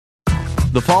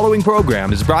The following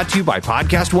program is brought to you by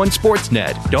Podcast One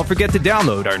Sportsnet. Don't forget to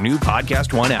download our new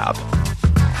Podcast One app.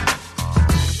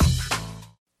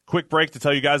 Quick break to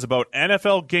tell you guys about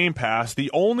NFL Game Pass, the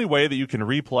only way that you can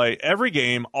replay every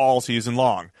game all season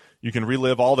long. You can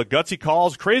relive all the gutsy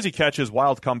calls, crazy catches,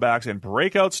 wild comebacks, and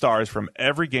breakout stars from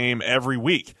every game every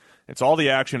week. It's all the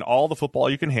action, all the football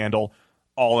you can handle,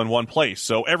 all in one place.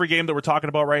 So every game that we're talking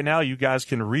about right now, you guys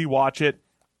can rewatch it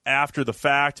after the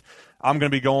fact. I'm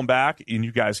going to be going back, and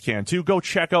you guys can too. Go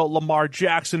check out Lamar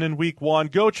Jackson in Week 1.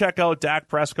 Go check out Dak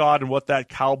Prescott and what that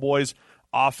Cowboys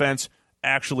offense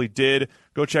actually did.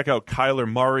 Go check out Kyler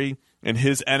Murray and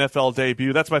his NFL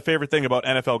debut. That's my favorite thing about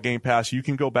NFL Game Pass. You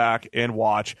can go back and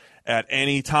watch at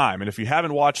any time. And if you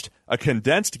haven't watched a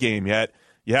condensed game yet,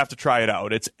 you have to try it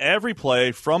out. It's every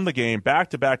play from the game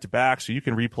back to back to back, so you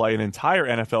can replay an entire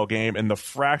NFL game in the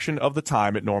fraction of the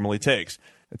time it normally takes.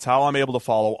 It's how I'm able to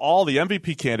follow all the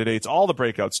MVP candidates, all the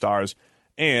breakout stars,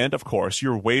 and, of course,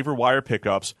 your waiver wire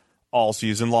pickups all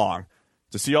season long.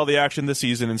 To see all the action this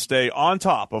season and stay on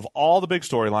top of all the big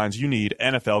storylines, you need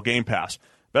NFL Game Pass.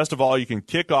 Best of all, you can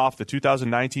kick off the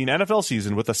 2019 NFL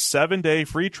season with a 7-day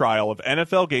free trial of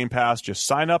NFL Game Pass. Just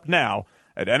sign up now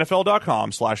at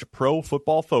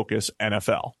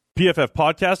NFL.com/ProFootballFocusNFL. PFF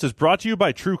Podcast is brought to you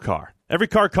by TrueCar. Every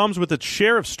car comes with its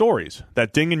share of stories.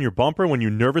 That ding in your bumper when you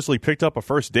nervously picked up a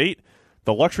first date,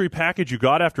 the luxury package you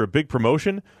got after a big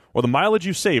promotion, or the mileage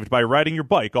you saved by riding your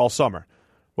bike all summer.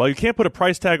 While you can't put a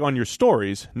price tag on your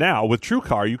stories, now with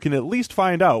TrueCar you can at least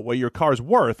find out what your car's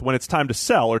worth when it's time to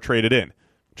sell or trade it in.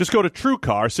 Just go to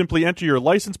TrueCar, simply enter your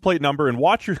license plate number, and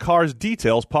watch your car's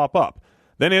details pop up.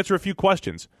 Then answer a few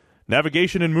questions.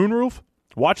 Navigation and moonroof?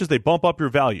 Watch as they bump up your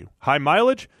value. High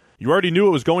mileage? You already knew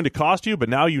it was going to cost you, but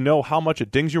now you know how much it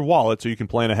dings your wallet so you can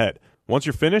plan ahead. Once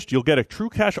you're finished, you'll get a True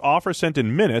Cash offer sent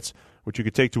in minutes, which you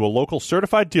could take to a local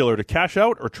certified dealer to cash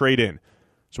out or trade in.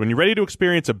 So when you're ready to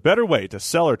experience a better way to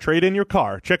sell or trade in your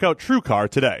car, check out TrueCar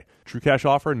today. True Cash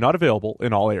offer not available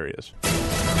in all areas.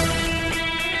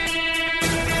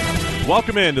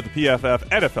 Welcome into the PFF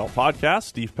NFL Podcast.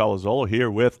 Steve Palazzolo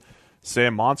here with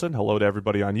Sam Monson. Hello to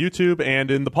everybody on YouTube. And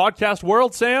in the podcast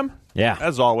world, Sam,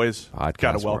 as always,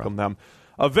 got to welcome them.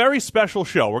 A very special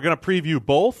show. We're going to preview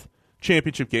both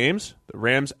championship games, the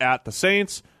Rams at the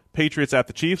Saints, Patriots at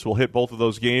the Chiefs. We'll hit both of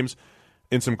those games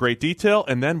in some great detail,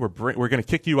 and then we're going to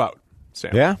kick you out,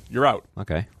 Sam. Yeah? You're out.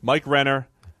 Okay. Mike Renner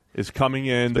is coming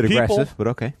in. Bit aggressive, but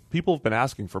okay. People have been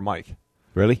asking for Mike.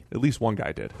 Really? At least one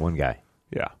guy did. One guy.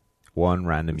 Yeah. One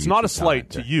random. It's not a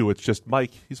slight to you. It's just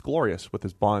Mike. He's glorious with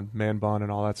his man bun,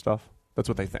 and all that stuff. That's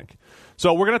what they think.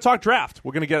 So we're going to talk draft.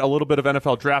 We're going to get a little bit of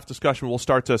NFL draft discussion. We'll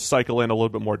start to cycle in a little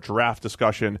bit more draft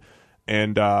discussion.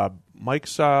 And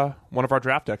Mike's one of our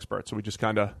draft experts, so we just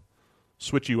kind of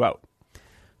switch you out.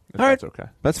 All right. That's okay.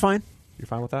 That's fine. You're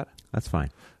fine with that? That's fine.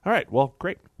 All right. Well,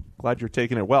 great. Glad you're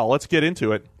taking it well. Let's get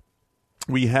into it.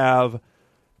 We have,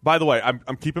 by the way,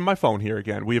 I'm keeping my phone here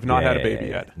again. We have not had a baby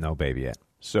yet. No baby yet.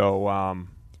 So I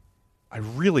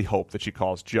really hope that she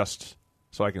calls just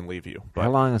so I can leave you. But how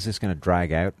long is this going to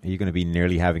drag out? Are you going to be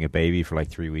nearly having a baby for like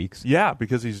 3 weeks? Yeah,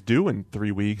 because he's due in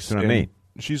 3 weeks. That's what I mean.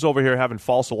 She's over here having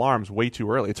false alarms way too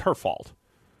early. It's her fault.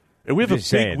 And we have a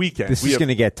big weekend. This is going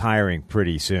to get tiring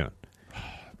pretty soon.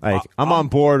 Like I'm on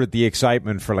board with the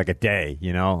excitement for like a day,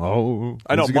 you know. Oh,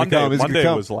 I know Monday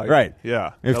was like right.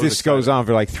 Yeah. If this goes on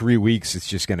for like 3 weeks, it's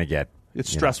just going to get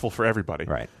stressful for everybody,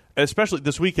 right? Especially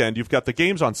this weekend. You've got the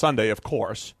games on Sunday, of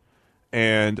course,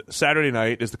 and Saturday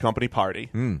night is the company party.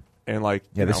 And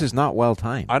this is not well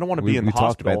timed. I don't want to be in the hospital.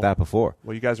 We talked about that before.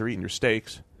 Well, you guys are eating your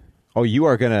steaks. Oh, you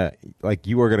are gonna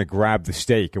grab the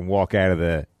steak and walk out of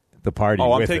the party.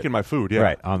 Oh, I'm taking my food. Yeah,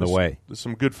 right on the way. There's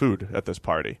some good food at this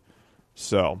party.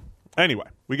 So, anyway,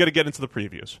 we got to get into the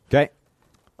previews. Okay.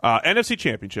 NFC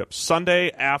Championship,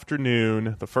 Sunday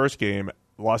afternoon, the first game,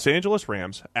 Los Angeles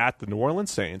Rams at the New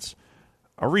Orleans Saints.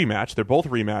 A rematch. They're both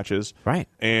rematches. Right.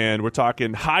 And we're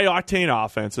talking high-octane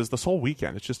offenses this whole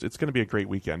weekend. It's going to be a great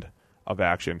weekend of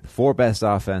action. 4 best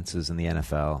offenses in the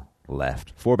NFL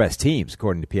left. 4 best teams,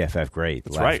 according to PFF grade.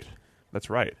 That's left. right. That's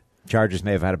right. Chargers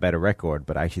may have had a better record,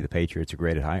 but actually the Patriots are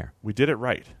graded higher. We did it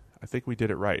right. I think we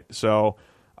did it right. So,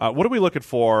 what are we looking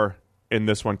for in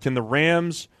this one? Can the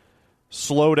Rams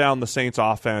slow down the Saints'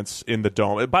 offense in the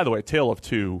Dome? By the way, tale of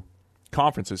two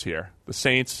conferences here. The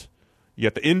Saints, you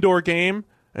got the indoor game,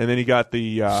 and then you got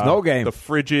the snow game. The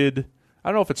frigid, I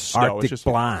don't know if it's snow. Arctic it's just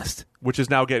blast. Which is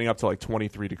now getting up to like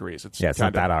 23 degrees. It's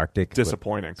not that Arctic.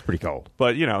 Disappointing. It's pretty cold.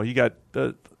 But, you got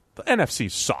the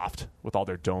NFC's soft with all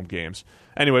their dome games.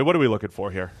 Anyway, what are we looking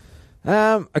for here?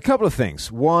 A couple of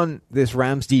things. One, this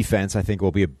Rams defense, I think,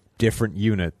 will be a different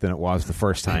unit than it was the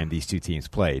first time these two teams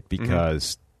played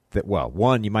because that, well,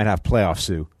 one, you might have Playoff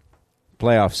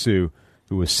Sue,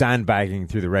 who was sandbagging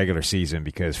through the regular season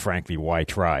because, frankly, why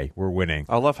try? We're winning.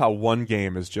 I love how one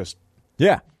game is just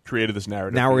created this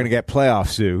narrative. Now we're going to get Playoff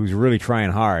Sue, who's really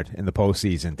trying hard in the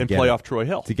postseason. And playoff Troy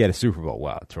Hill. To get a Super Bowl.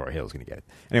 Well, Troy Hill's going to get it.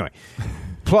 Anyway,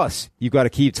 plus, you've got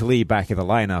Aqib Talib back in the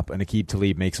lineup, and Aqib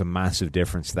Talib makes a massive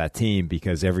difference to that team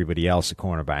because everybody else at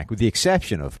cornerback, with the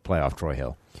exception of playoff Troy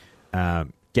Hill,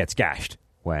 gets gashed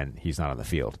when he's not on the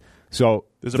field. So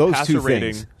there's a those passer two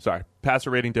rating. things, Passer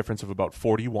rating difference of about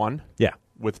 41. Yeah.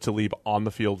 With Talib on the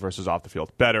field versus off the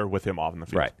field. Better with him off the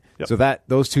field. Right. Yep. So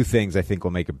those two things, I think, will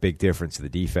make a big difference to the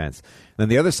defense. And then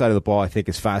the other side of the ball, I think,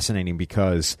 is fascinating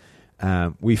because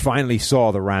we finally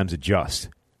saw the Rams adjust.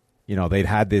 You know, they'd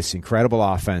had this incredible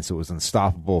offense that was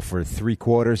unstoppable for 3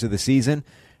 quarters of the season.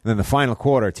 And then the final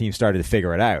quarter, teams started to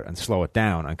figure it out and slow it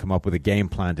down and come up with a game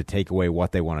plan to take away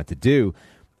what they wanted to do.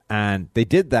 And they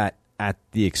did that at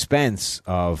the expense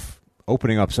of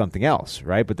opening up something else,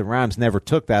 right? But the Rams never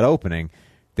took that opening.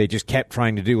 They just kept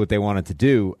trying to do what they wanted to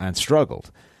do and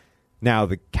struggled. Now,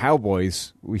 the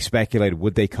Cowboys, we speculated,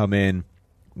 would they come in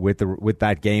with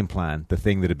that game plan, the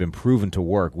thing that had been proven to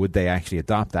work? Would they actually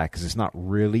adopt that? Because it's not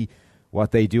really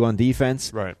what they do on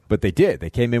defense. Right. But they did. They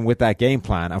came in with that game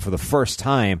plan, and for the first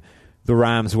time, the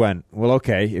Rams went, well,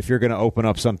 okay, if you're going to open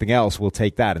up something else, we'll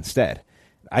take that instead.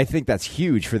 I think that's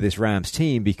huge for this Rams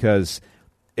team because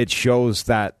it shows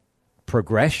that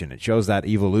progression. It shows that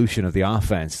evolution of the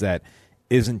offense that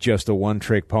isn't just a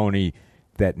one-trick pony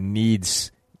that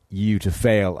needs you to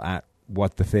fail at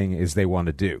what the thing is they want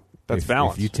to do. That's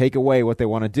balance. If you take away what they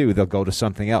want to do, they'll go to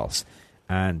something else.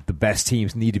 And the best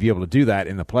teams need to be able to do that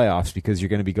in the playoffs because you're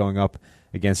going to be going up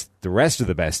against the rest of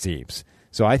the best teams.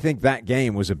 So I think that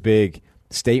game was a big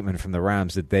statement from the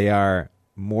Rams that they are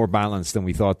more balanced than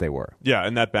we thought they were. Yeah,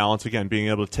 and that balance, again, being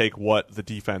able to take what the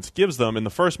defense gives them. In the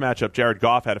first matchup, Jared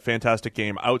Goff had a fantastic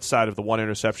game outside of the one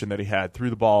interception that he had, threw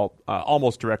the ball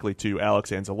almost directly to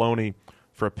Alex Anzalone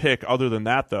for a pick. Other than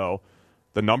that, though,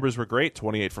 the numbers were great,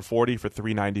 28 for 40 for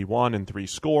 391 and 3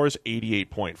 scores,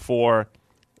 88.4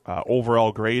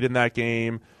 overall grade in that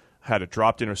game. Had a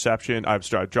dropped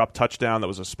touchdown that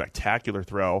was a spectacular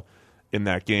throw in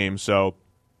that game. So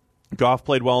Goff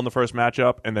played well in the first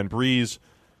matchup, and then Breeze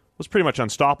was pretty much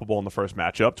unstoppable in the first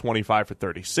matchup, 25 for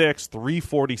 36,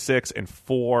 346, and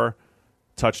 4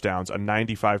 touchdowns, a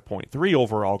 95.3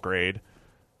 overall grade,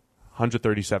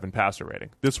 137 passer rating.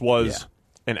 This was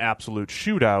an absolute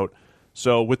shootout.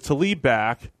 So with Talib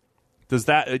back, is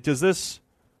this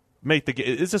going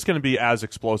to be as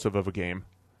explosive of a game?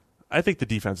 I think the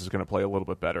defense is going to play a little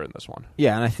bit better in this one.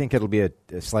 Yeah, and I think it'll be a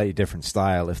slightly different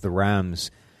style. If the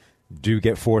Rams do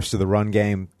get forced to the run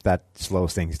game, that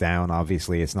slows things down.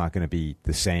 Obviously, it's not going to be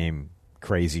the same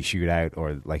crazy shootout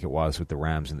or like it was with the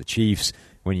Rams and the Chiefs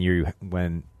when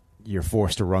you're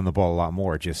forced to run the ball a lot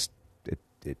more.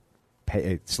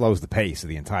 It slows the pace of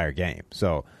the entire game.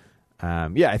 So,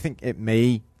 I think it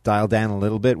may dial down a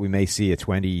little bit. We may see a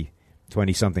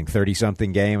 20-something,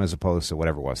 30-something game as opposed to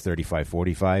whatever it was,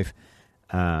 35-45.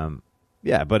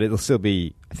 But it'll still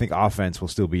be, I think offense will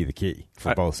still be the key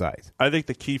for both sides. I think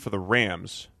the key for the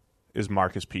Rams is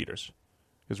Marcus Peters.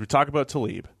 Because we talk about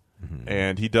Talib,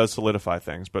 and he does solidify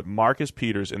things, but Marcus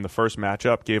Peters in the first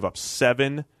matchup gave up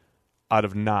 7 out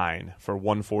of 9 for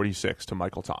 146 to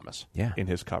Michael Thomas in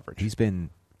his coverage. He's been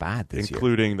bad this year.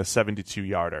 Including the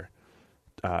 72-yarder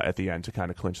at the end to kind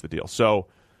of clinch the deal. So,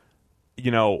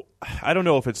 I don't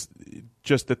know if it's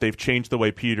just that they've changed the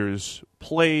way Peters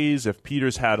plays, if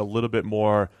Peters had a little bit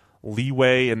more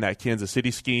leeway in that Kansas City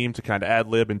scheme to kind of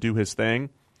ad-lib and do his thing.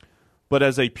 But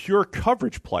as a pure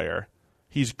coverage player,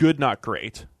 he's good, not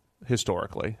great,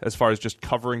 historically, as far as just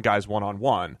covering guys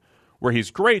one-on-one. Where he's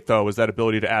great, though, is that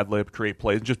ability to ad-lib, create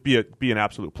plays, and just be an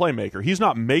absolute playmaker. He's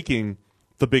not making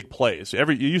the big plays. It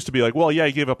used to be like, well, yeah,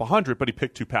 he gave up 100, but he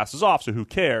picked 2 passes off, so who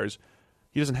cares?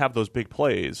 He doesn't have those big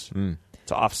plays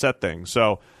to offset things.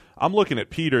 So I'm looking at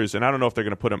Peters, and I don't know if they're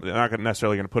not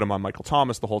necessarily going to put him on Michael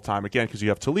Thomas the whole time again because you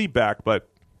have Talib back, but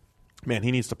man,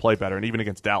 he needs to play better. And even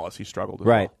against Dallas, he struggled as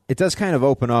well. It does kind of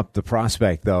open up the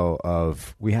prospect, though,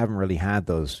 of we haven't really had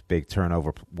those big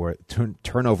turnover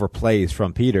plays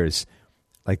from Peters.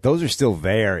 Like, those are still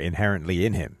there inherently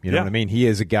in him. You know what I mean? He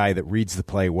is a guy that reads the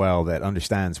play well, that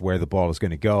understands where the ball is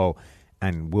going to go,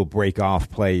 and will break off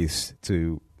plays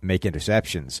to make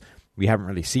interceptions. We haven't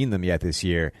really seen them yet this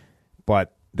year,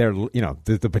 but they're,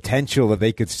 the potential that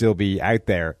they could still be out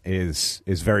there is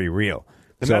very real.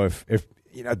 And so if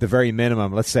at the very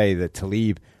minimum, let's say that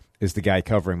Talib is the guy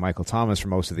covering Michael Thomas for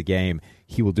most of the game,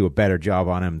 he will do a better job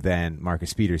on him than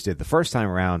Marcus Peters did the first time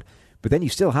around. But then you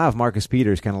still have Marcus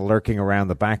Peters kind of lurking around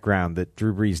the background that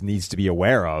Drew Brees needs to be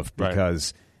aware of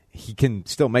because he can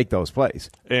still make those plays.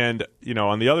 And,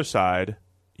 on the other side,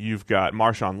 you've got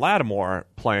Marshawn Lattimore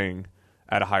playing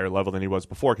at a higher level than he was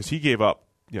before because he gave up,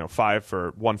 5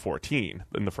 for 114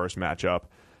 in the first matchup,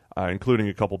 including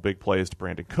a couple big plays to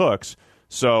Brandon Cooks.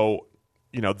 So,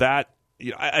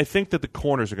 I think that the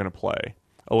corners are going to play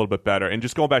a little bit better. And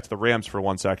just going back to the Rams for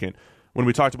 1 second, when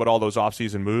we talked about all those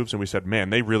offseason moves and we said,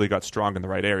 man, they really got strong in the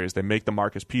right areas. They make the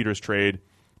Marcus Peters trade.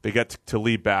 They get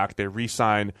Talib back. They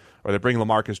re-sign, or they bring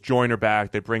LaMarcus Joyner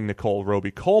back. They bring Nicole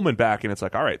Roby-Coleman back. And it's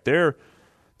like, all right, they're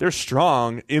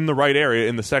strong in the right area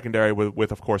in the secondary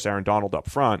with of course, Aaron Donald up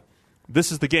front.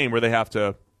 This is the game where they have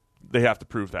to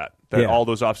prove that all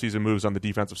those offseason moves on the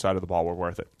defensive side of the ball were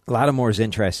worth it. Lattimore is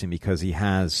interesting because he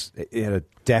had a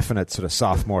definite sort of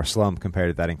sophomore slump compared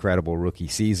to that incredible rookie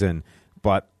season,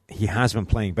 but he has been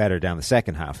playing better down the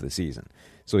second half of the season.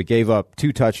 So he gave up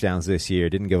 2 touchdowns this year,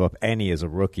 didn't give up any as a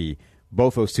rookie.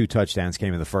 Both those 2 touchdowns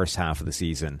came in the first half of the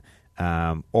season.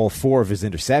 All 4 of his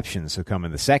interceptions have come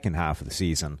in the second half of the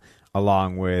season,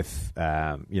 along with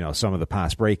some of the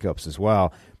pass breakups as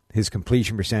well. His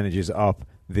completion percentage is up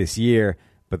this year,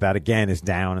 but that again is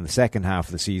down in the second half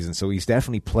of the season. So he's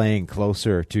definitely playing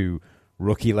closer to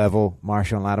rookie level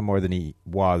Marshawn Lattimore than he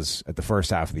was at the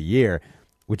first half of the year,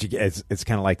 which it's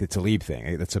kind of like the Talib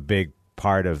thing. That's a big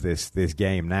part of this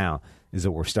game now, is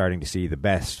that we're starting to see the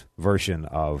best version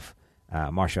of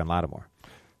Marshawn Lattimore.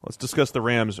 Let's discuss the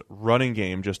Rams' running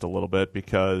game just a little bit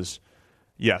because,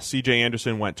 C.J.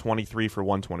 Anderson went 23 for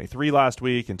 123 last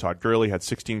week, and Todd Gurley had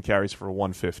 16 carries for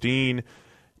 115.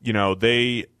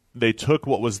 They took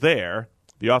what was there.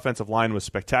 The offensive line was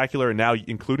spectacular, and now,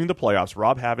 including the playoffs,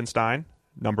 Rob Havenstein,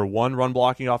 number 1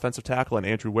 run-blocking offensive tackle, and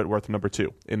Andrew Whitworth, number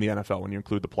 2 in the NFL when you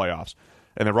include the playoffs.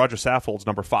 And then Roger Saffold's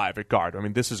number 5 at guard. I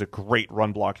mean, this is a great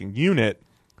run-blocking unit.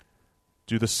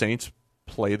 Do the Saints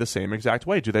play the same exact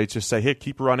way? Do they just say, hey,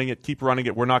 keep running it.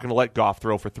 We're not going to let Goff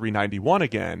throw for 391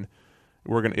 again.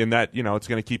 We're going to, it's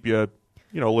going to keep you, a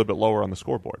little bit lower on the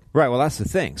scoreboard. Right. Well, that's the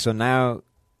thing. So now,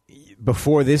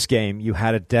 before this game, you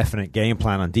had a definite game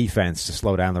plan on defense to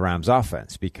slow down the Rams'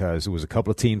 offense because there was a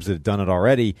couple of teams that had done it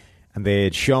already, and they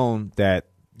had shown that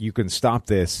you can stop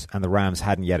this, and the Rams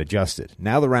hadn't yet adjusted.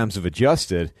 Now the Rams have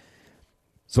adjusted,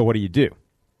 so what do?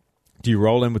 Do you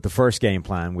roll in with the first game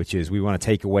plan, which is we want to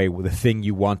take away the thing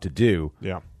you want to do,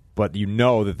 but you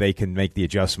know that they can make the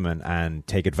adjustment and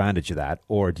take advantage of that?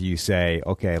 Or do you say,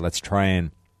 okay, let's try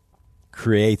and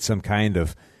create some kind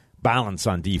of balance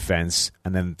on defense,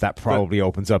 and then that probably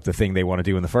opens up the thing they want to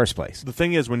do in the first place? The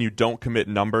thing is, when you don't commit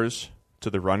numbers to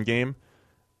the run game,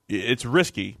 it's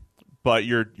risky, but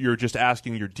you're just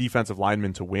asking your defensive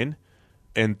linemen to win,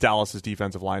 and Dallas's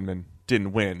defensive linemen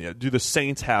didn't win. Do the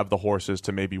Saints have the horses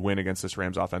to maybe win against this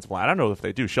Rams offensive line? I don't know if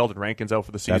they do. Sheldon Rankin's out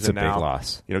for the season now. That's a big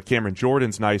loss. Cameron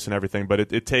Jordan's nice and everything, but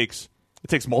it takes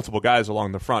multiple guys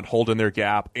along the front holding their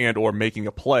gap and or making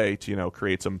a play to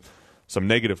create some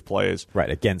negative plays. Right,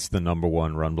 against the number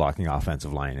 1 run-blocking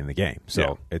offensive line in the game.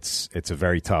 So it's a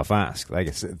very tough ask. Like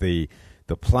I said, the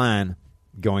plan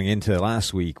going into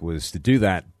last week was to do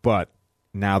that, but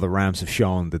now the Rams have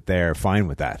shown that they're fine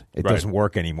with that. It doesn't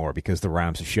work anymore because the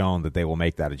Rams have shown that they will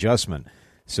make that adjustment.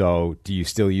 So do you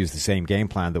still use the same game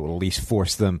plan that will at least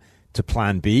force them to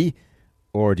plan B,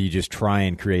 or do you just try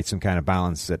and create some kind of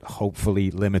balance that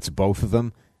hopefully limits both of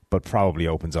them but probably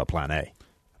opens up plan A?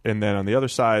 And then on the other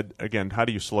side, again, how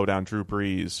do you slow down Drew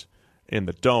Brees in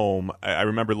the Dome? I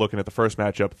remember looking at the first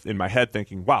matchup in my head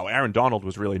thinking, wow, Aaron Donald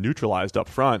was really neutralized up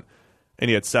front, and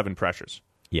he had 7 pressures.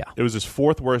 Yeah. It was his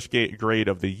 4th worst grade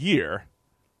of the year,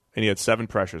 and he had 7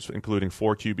 pressures, including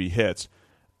 4 QB hits.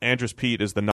 Andrus Peat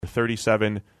is the number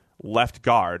 37 left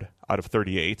guard out of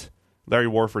 38. Larry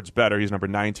Warford's better. He's number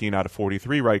 19 out of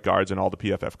 43 right guards in all the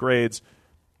PFF grades.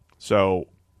 So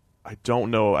I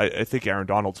don't know. I think Aaron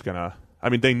Donald's going to...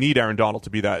 they need Aaron Donald to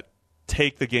be that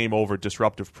take-the-game-over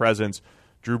disruptive presence.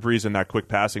 Drew Brees in that quick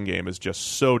passing game is just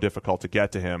so difficult to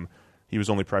get to him. He was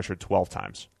only pressured 12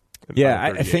 times.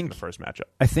 I think in the first matchup.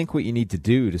 I think what you need to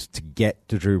do to get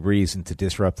to Drew Brees and to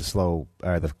disrupt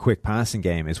the quick passing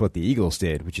game is what the Eagles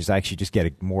did, which is actually just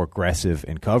get more aggressive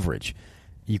in coverage.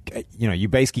 You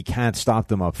basically can't stop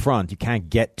them up front. You can't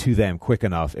get to them quick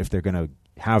enough if they're going to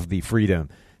have the freedom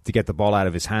to get the ball out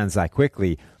of his hands that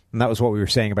quickly. And that was what we were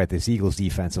saying about this Eagles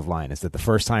defensive line, is that the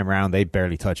first time around they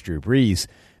barely touched Drew Brees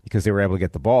because they were able to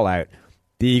get the ball out.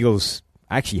 The Eagles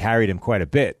actually harried him quite a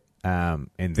bit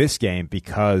in this game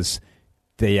because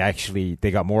they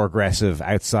got more aggressive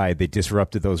outside. They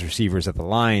disrupted those receivers at the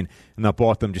line, and that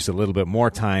bought them just a little bit more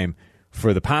time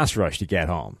for the pass rush to get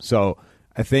home. So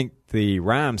I think the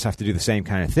Rams have to do the same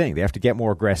kind of thing. They have to get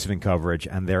more aggressive in coverage,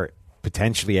 and they're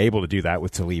potentially able to do that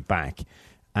with Talib back,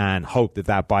 and hope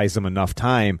that buys them enough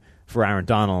time for Aaron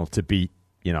Donald to beat,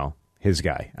 his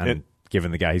guy. And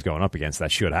given the guy he's going up against,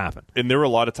 that should happen. And there were a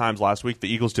lot of times last week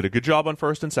the Eagles did a good job on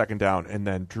first and second down, and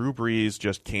then Drew Brees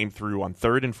just came through on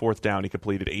third and fourth down. He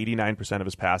completed 89% of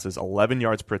his passes, 11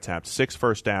 yards per attempt, 6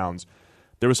 first downs.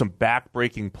 There was some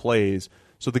back-breaking plays.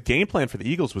 So the game plan for the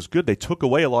Eagles was good. They took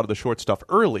away a lot of the short stuff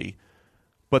early,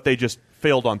 but they just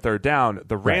failed on third down.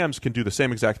 The Rams can do the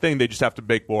same exact thing. They just have to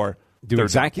make more. Do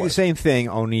exactly the same thing,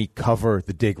 only cover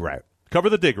the dig route. Cover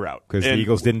the dig route. Because the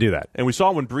Eagles didn't do that. And we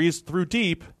saw when Brees threw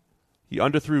deep, he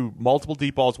underthrew multiple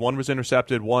deep balls. One was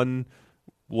intercepted. One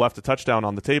left a touchdown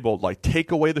on the table. Like,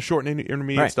 take away the short and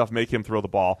intermediate stuff, make him throw the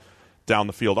ball down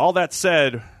the field. All that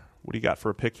said, what do you got for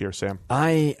a pick here, Sam?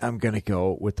 I am going to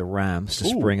go with the Rams to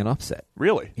spring an upset.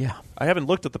 Really? Yeah. I haven't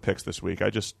looked at the picks this week. I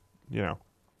just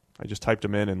typed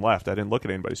them in and left. I didn't look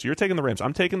at anybody. So you're taking the Rams.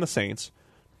 I'm taking the Saints.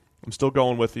 I'm still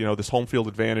going with, this home field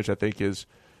advantage I think is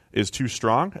too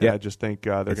strong. Yeah. I just think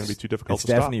they're going to be too difficult to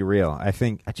stop. It's definitely real. I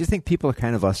just think people are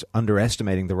kind of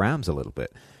underestimating the Rams a little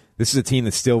bit. This is a team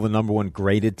that's still the number one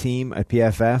graded team at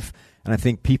PFF, and I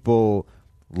think people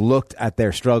looked at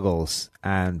their struggles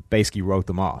and basically wrote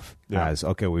them off as,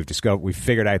 okay, we've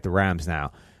figured out the Rams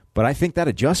now. But I think that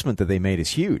adjustment that they made is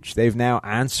huge. They've now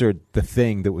answered the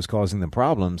thing that was causing them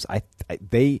problems.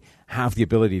 They have the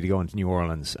ability to go into New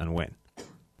Orleans and win.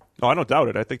 No, I don't doubt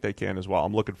it. I think they can as well.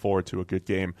 I'm looking forward to a good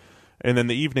game. And then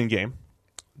the evening game,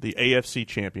 the AFC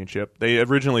Championship. They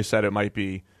originally said it might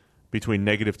be between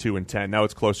 -2 and 10. Now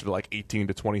it's closer to like 18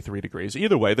 to 23 degrees.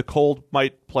 Either way, the cold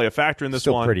might play a factor in this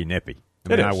one. Still pretty nippy.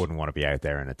 I wouldn't want to be out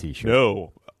there in a T-shirt.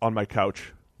 No, on my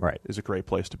couch. Right. Is a great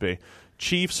place to be.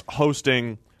 Chiefs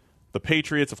hosting the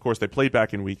Patriots. Of course, they played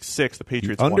back in Week 6. The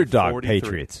Patriots the underdog won 43.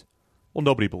 Patriots. Well,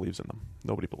 nobody believes in them.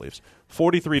 Nobody believes.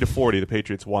 43-40, the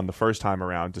Patriots won the first time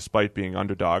around, despite being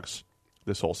underdogs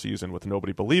this whole season with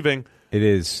nobody believing. It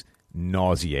is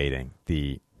nauseating,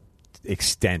 the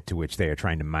extent to which they are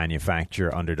trying to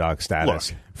manufacture underdog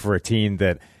status for a team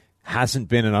that hasn't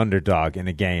been an underdog in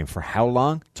a game for how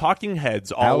long? Talking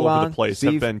heads all over the place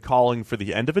have been calling for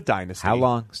the end of a dynasty. How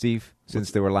long, Steve,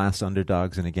 since they were last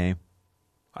underdogs in a game?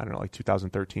 I don't know, like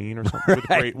 2013 or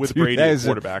something. With Brady at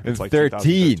quarterback. It's like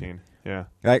 2013. Yeah.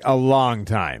 Like a long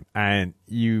time. And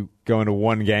you go into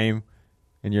one game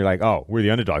and you're like, oh, we're the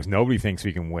underdogs. Nobody thinks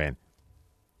we can win.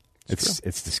 It's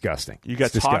disgusting. You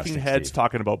got talking heads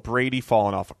talking about Brady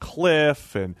falling off a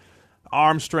cliff and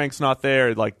arm strength's not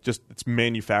there. Like, just it's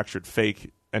manufactured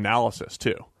fake analysis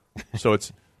too. So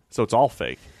it's all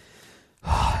fake.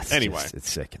 Anyway, it's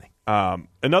sickening.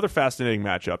 Another fascinating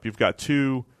matchup. You've got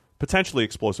two potentially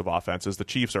explosive offenses. The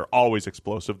Chiefs are always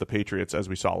explosive. The Patriots, as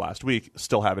we saw last week,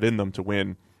 still have it in them to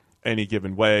win any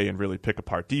given way and really pick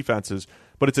apart defenses.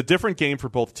 But it's a different game for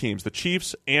both teams. The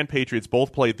Chiefs and Patriots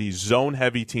both played these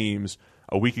zone-heavy teams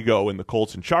a week ago in the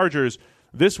Colts and Chargers.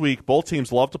 This week, both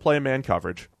teams love to play in man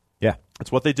coverage. Yeah.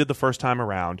 It's what they did the first time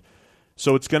around.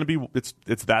 So it's going to be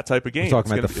it's that type of game. We're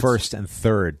talking about the first and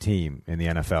third team in the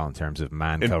NFL in terms of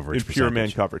man coverage. In pure man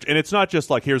coverage. And it's not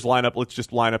just like, here's lineup, let's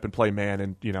just line up and play man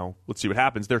and, let's see what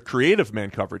happens. They're creative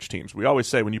man coverage teams. We always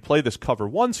say when you play this cover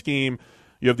one scheme,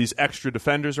 you have these extra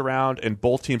defenders around, and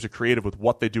both teams are creative with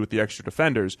what they do with the extra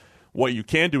defenders. What you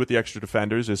can do with the extra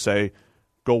defenders is say,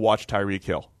 go watch Tyreek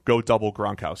Hill. Go double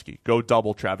Gronkowski. Go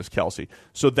double Travis Kelce.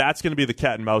 So that's going to be the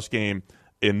cat and mouse game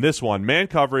in this one. Man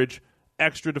coverage,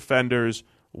 extra defenders.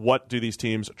 What do these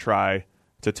teams try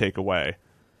to take away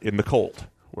in the cold,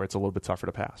 where it's a little bit tougher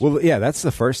to pass? Well, yeah, that's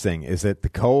the first thing, is that the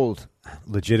cold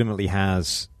legitimately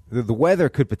has the weather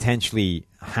could potentially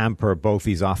hamper both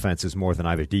these offenses more than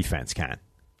either defense can.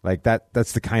 Like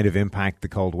that's the kind of impact the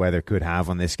cold weather could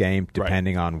have on this game,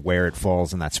 depending on where it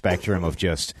falls in that spectrum of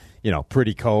just,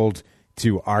 pretty cold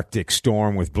to Arctic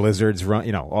storm with blizzards,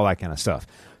 all that kind of stuff.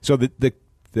 So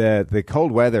the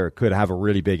cold weather could have a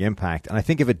really big impact. And I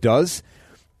think if it does,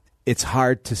 it's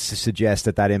hard to suggest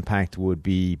that impact would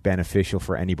be beneficial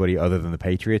for anybody other than the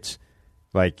Patriots.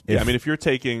 If you're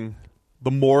taking the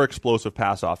more explosive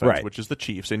pass offense, which is the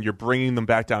Chiefs, and you're bringing them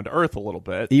back down to earth a little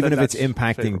bit. Even if it's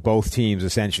impacting favorable. Both teams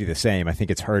essentially the same, I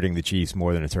think it's hurting the Chiefs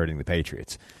more than it's hurting the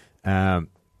Patriots.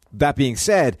 That being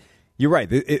said, you're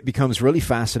right. It becomes really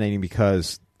fascinating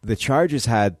because the Chargers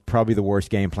had probably the worst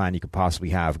game plan you could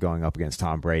possibly have going up against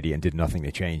Tom Brady and did nothing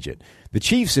to change it. The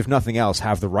Chiefs, if nothing else,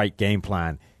 have the right game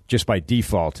plan just by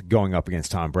default going up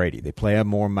against Tom Brady. They play a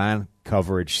more man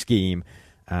coverage scheme,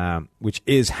 which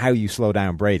is how you slow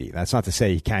down Brady. That's not to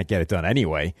say he can't get it done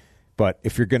anyway, but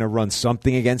if you're going to run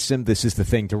something against him, this is the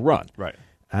thing to run. Right.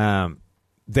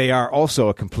 they are also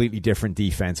a completely different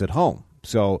defense at home.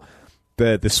 So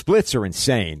the splits are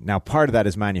insane. Now, part of that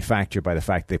is manufactured by the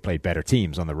fact they play better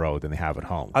teams on the road than they have at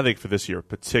home. I think for this year in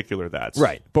particular, that's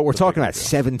right. But we're talking about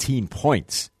 17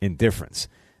 points in difference.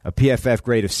 A PFF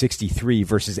grade of 63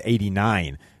 versus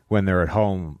 89 when they're at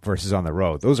home versus on the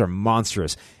road. Those are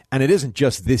monstrous. And it isn't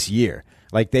just this year.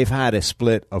 Like, they've had a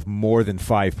split of more than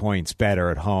 5 points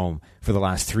better at home for the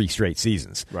last 3 straight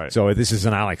seasons. Right. So this is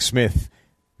an Alex Smith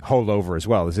holdover as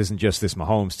well. This isn't just this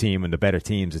Mahomes team and the better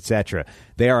teams, etc.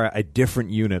 They are a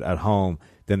different unit at home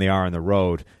than they are on the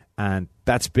road. And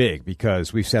that's big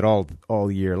because we've said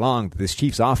all year long that this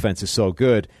Chiefs offense is so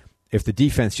good. If the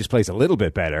defense just plays a little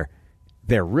bit better,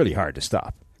 they're really hard to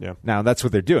stop. Yeah. Now, that's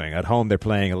what they're doing. At home, they're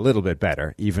playing a little bit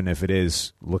better, even if it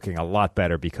is looking a lot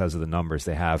better because of the numbers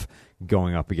they have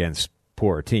going up against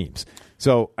poorer teams.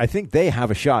 So I think they have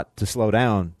a shot to slow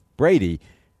down Brady.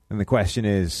 And the question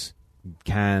is,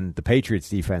 can the Patriots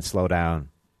defense slow down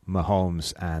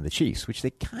Mahomes and the Chiefs, which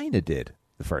they kind of did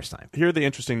the first time? Here are the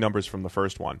interesting numbers from the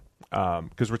first one,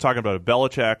 because we're talking about a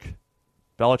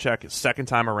Belichick second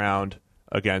time around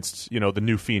against the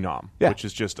new phenom, which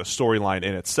is just a storyline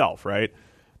in itself, right?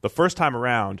 The first time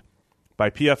around, by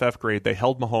PFF grade, they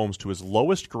held Mahomes to his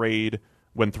lowest grade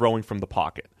when throwing from the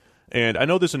pocket. And I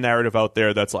know there's a narrative out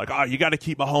there that's like, you got to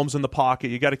keep Mahomes in the pocket.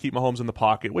 You got to keep Mahomes in the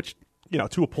pocket, which,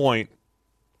 to a point,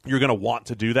 you're going to want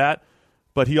to do that.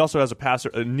 But he also has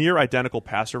a near identical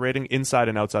passer rating inside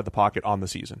and outside the pocket on the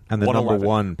season. And the number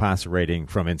one passer rating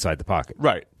from inside the pocket.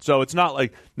 Right. So it's not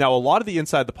like, now a lot of the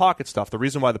inside the pocket stuff, the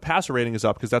reason why the passer rating is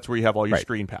up because that's where you have all your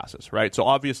screen passes, right? So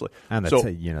obviously. And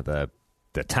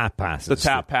the tap passes. The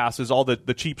tap passes, all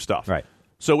the cheap stuff. Right.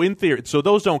 So in theory, so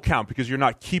those don't count because you're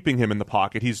not keeping him in the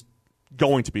pocket. He's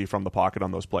going to be from the pocket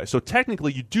on those plays. So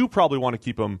technically, you do probably want to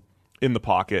keep him in the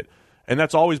pocket. And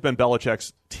that's always been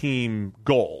Belichick's team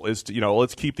goal is to,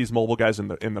 let's keep these mobile guys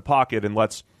in the pocket and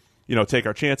let's, take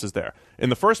our chances there. In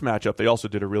the first matchup, they also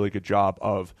did a really good job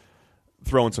of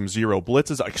throwing some zero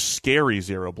blitzes, like scary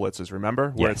zero blitzes,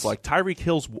 remember? Where it's like Tyreek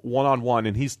Hill's one-on-one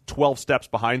and he's 12 steps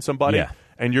behind somebody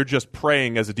and you're just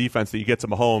praying as a defense that you get to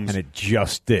Mahomes. And it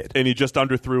just did. And he just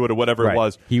underthrew it or whatever it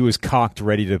was. He was cocked,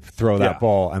 ready to throw that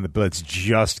ball, and the blitz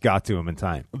just got to him in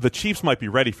time. The Chiefs might be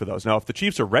ready for those. Now, if the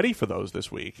Chiefs are ready for those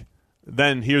this week,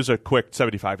 then here's a quick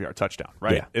 75-yard touchdown,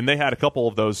 right? Yeah. And they had a couple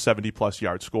of those 70-plus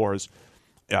yard scores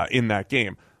in that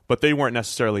game. But they weren't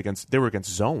necessarily they were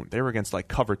against zone. They were against like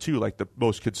cover 2, like the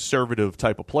most conservative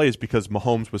type of plays because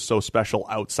Mahomes was so special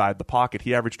outside the pocket.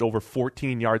 He averaged over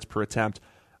 14 yards per attempt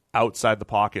outside the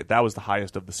pocket. That was the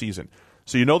highest of the season.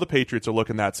 So the Patriots are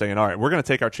looking at saying, all right, we're going to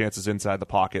take our chances inside the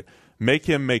pocket, make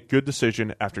him make good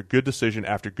decision after good decision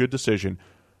after good decision,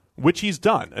 which he's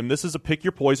done. And this is a pick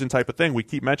your poison type of thing. We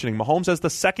keep mentioning Mahomes has the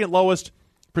second lowest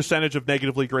percentage of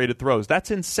negatively graded throws. That's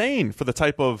insane for the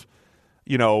type of,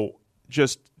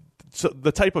 so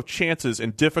the type of chances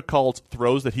and difficult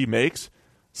throws that he makes.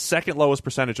 Second lowest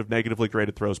percentage of negatively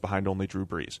graded throws behind only Drew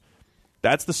Brees.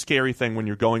 That's the scary thing when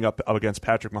you're going up against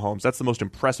Patrick Mahomes. That's the most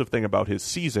impressive thing about his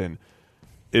season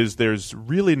is there's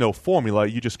really no formula.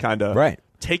 You just kind of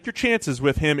take your chances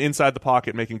with him inside the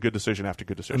pocket, making good decision after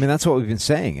good decision. I mean, that's what we've been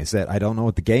saying is that I don't know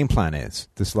what the game plan is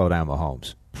to slow down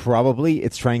Mahomes. Probably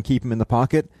it's try and keep him in the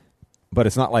pocket, but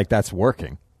it's not like that's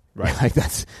working. Right. Like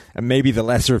that's maybe the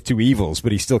lesser of two evils,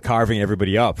 but he's still carving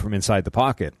everybody up from inside the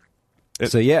pocket.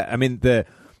 So, I mean, the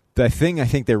thing I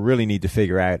think they really need to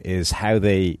figure out is how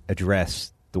they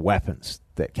address the weapons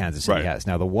that Kansas City has.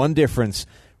 Now, the one difference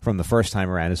from the first time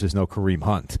around is there's no Kareem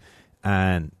Hunt.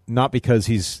 And not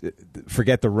because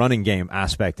forget the running game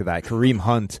aspect of that. Kareem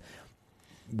Hunt,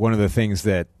 one of the things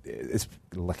that is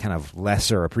kind of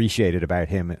lesser appreciated about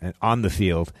him on the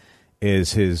field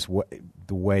is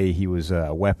the way he was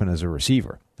a weapon as a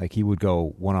receiver. Like he would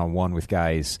go one-on-one with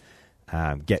guys,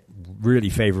 get really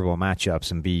favorable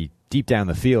matchups, and be deep down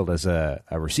the field as a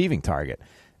receiving target.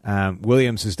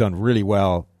 Williams has done really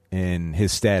well in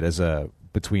his stead as a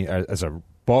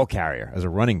ball carrier, as a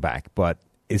running back, but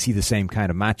is he the same kind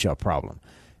of matchup problem?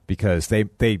 Because they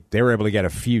were able to get a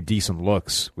few decent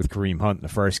looks with Kareem Hunt in the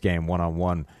first game,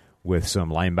 one-on-one with some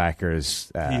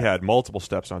linebackers. He had multiple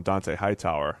steps on Dante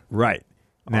Hightower. Right.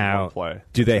 Now,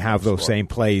 do they have those same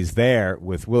plays there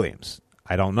with Williams?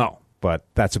 I don't know, but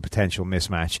that's a potential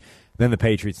mismatch. Then the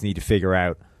Patriots need to figure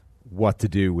out what to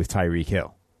do with Tyreek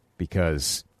Hill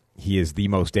because he is the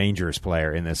most dangerous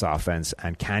player in this offense,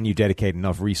 and can you dedicate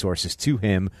enough resources to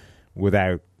him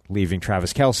without leaving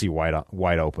Travis Kelce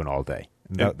wide open all day?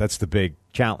 That's the big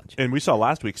challenge. And we saw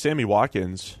last week Sammy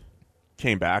Watkins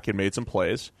came back and made some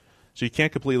plays. So you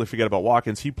can't completely forget about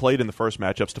Watkins. He played in the first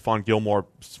matchup. Stephon Gilmore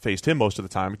faced him most of the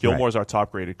time. Gilmore's our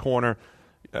top-graded corner.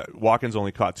 Watkins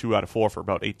only caught 2 out of 4 for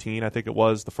about 18, I think it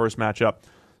was, the first matchup.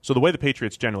 So the way the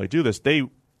Patriots generally do this,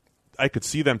 I could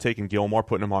see them taking Gilmore,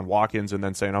 putting him on Watkins, and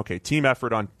then saying, okay, team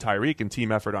effort on Tyreek and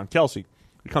team effort on Kelce.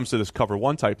 It comes to this cover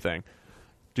one type thing.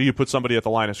 Do you put somebody at the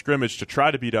line of scrimmage to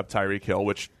try to beat up Tyreek Hill,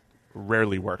 which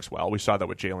rarely works well? We saw that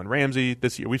with Jalen Ramsey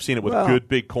this year. We've seen it with good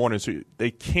big corners who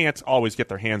they can't always get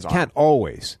their hands on. Can't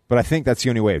always, but I think that's the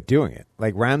only way of doing it.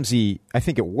 Like Ramsey, I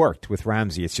think it worked with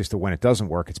Ramsey. It's just that when it doesn't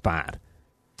work, it's bad.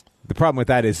 The problem with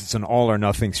that is it's an all or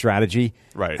nothing strategy.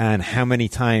 Right. And how many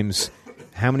times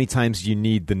do you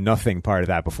need the nothing part of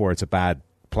that before it's a bad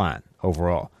plan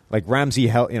overall? Like Ramsey,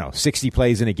 60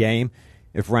 plays in a game.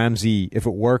 If it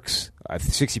works,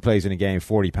 60 plays in a game,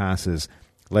 40 passes,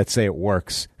 let's say it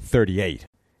works 38.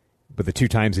 But the 2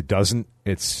 times it doesn't,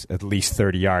 it's at least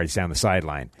 30 yards down the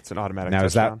sideline. It's an automatic now,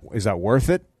 touchdown. Is that worth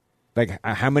it? Like,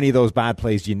 how many of those bad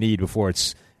plays do you need before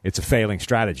it's a failing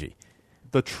strategy?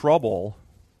 The trouble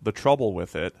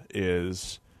with it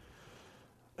is,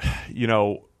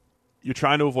 you're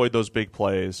trying to avoid those big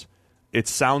plays. It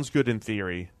sounds good in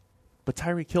theory, but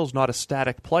Tyreek Hill's not a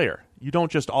static player. You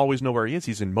don't just always know where he is.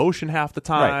 He's in motion half the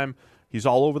time. Right. He's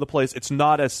all over the place. It's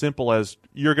not as simple as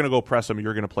you're going to go press him,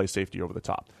 you're going to play safety over the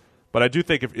top. But I do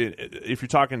think if you're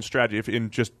talking strategy, if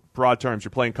in just broad terms, you're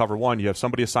playing cover one, you have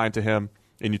somebody assigned to him,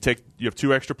 and you have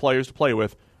 2 extra players to play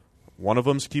with. One of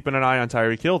them's keeping an eye on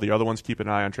Tyreek Hill. The other one's keeping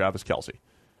an eye on Travis Kelce.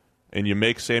 And you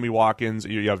make Sammy Watkins.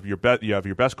 You have your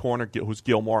best corner, who's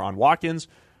Gilmore, on Watkins,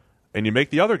 and you make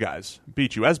the other guys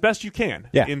beat you as best you can.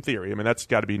 Yeah. In theory, I mean that's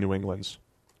got to be New England's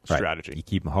strategy. Right. You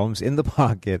keep Mahomes in the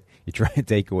pocket. You try and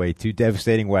take away 2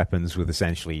 devastating weapons with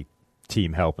essentially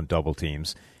team help and double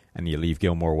teams, and you leave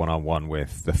Gilmore one-on-one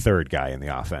with the third guy in the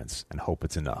offense and hope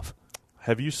it's enough.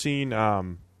 Have you seen a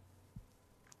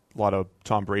lot of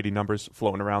Tom Brady numbers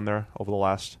floating around there over the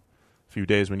last few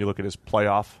days when you look at his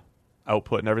playoff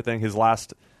output and everything?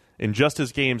 In just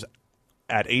his games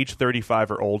at age 35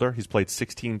 or older, he's played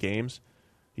 16 games.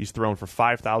 He's thrown for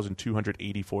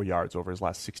 5,284 yards over his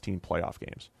last 16 playoff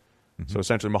games. Mm-hmm. So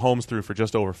essentially, Mahomes threw for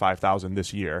just over 5,000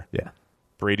 this year. Yeah.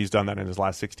 Brady's done that in his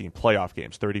last 16 playoff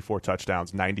games. 34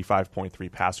 touchdowns,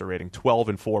 95.3 passer rating,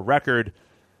 12-4 record.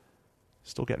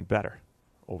 Still getting better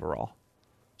overall.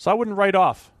 So I wouldn't write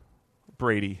off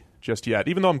Brady just yet,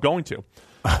 even though I'm going to.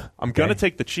 I'm going to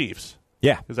take the Chiefs.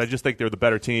 Yeah. Because I just think they're the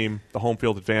better team. The home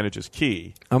field advantage is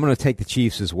key. I'm going to take the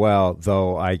Chiefs as well,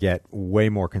 though I get way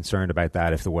more concerned about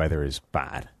that if the weather is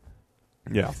bad.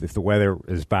 Yeah. If the weather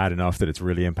is bad enough that it's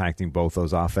really impacting both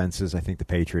those offenses, I think the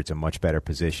Patriots are much better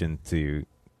positioned to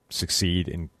succeed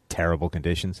in terrible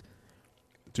conditions.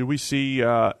 Do we see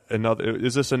another?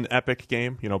 Is this an epic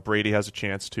game? Brady has a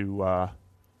chance to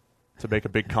make a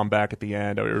big comeback at the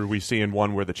end, or are we seeing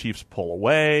one where the Chiefs pull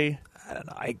away? I don't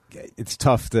know. It's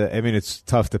tough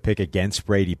to pick against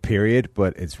Brady, period,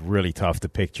 but it's really tough to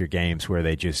picture games where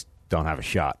they just don't have a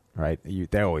shot, right?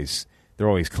 They're always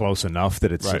close enough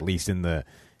that it's at least in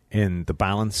the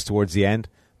balance towards the end.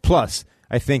 Plus,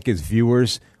 I think as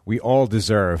viewers, we all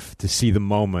deserve to see the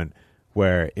moment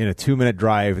where in a 2-minute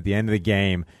drive at the end of the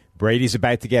game, Brady's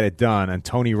about to get it done, and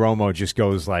Tony Romo just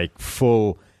goes like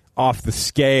full off the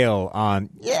scale on,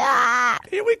 yeah,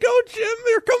 here we go, Jim.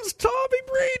 Here comes Tommy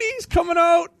Brady. He's coming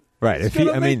out. Right. He's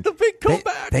going to make the big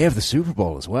comeback. They have the Super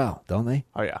Bowl as well, don't they?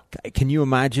 Oh, yeah. Can you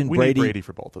imagine we need Brady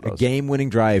for both of those. A game-winning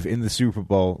drive in the Super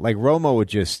Bowl? Like Romo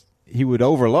would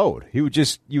overload.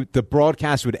 The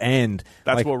broadcast would end.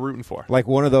 That's what we're rooting for. Like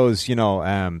one of those,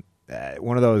 one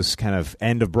of those kind of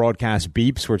end of broadcast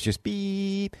beeps where it's just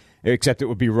beep, except it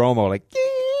would be Romo like,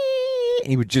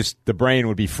 he would the brain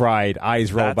would be fried,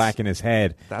 eyes roll back in his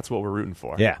head. That's what we're rooting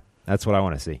for. Yeah, that's what I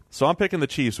want to see. So I'm picking the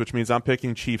Chiefs, which means I'm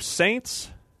picking Chiefs Saints,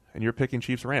 and you're picking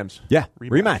Chiefs Rams. Yeah,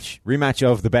 rematch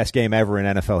of the best game ever in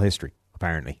NFL history,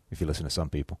 apparently, if you listen to some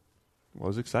people. Well, it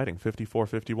was exciting,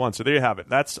 54-51. So there you have it.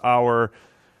 That's our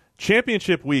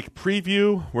championship week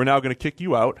preview. We're now going to kick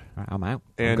you out. I'm out.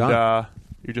 And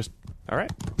you're just, all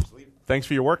right. Thanks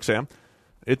for your work, Sam.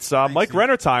 It's Mike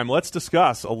Renner time. Let's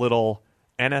discuss a little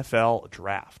NFL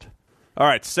draft. All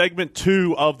right, segment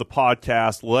 2 of the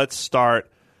podcast. Let's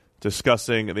start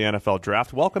discussing the NFL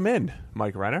draft. Welcome in,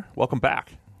 Mike Renner. Welcome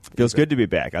back. Feels good to be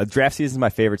back. Draft season is my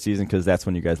favorite season because that's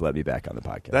when you guys let me back on the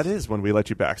podcast. That is when we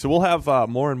let you back. So we'll have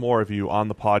more and more of you on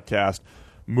the podcast.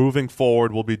 Moving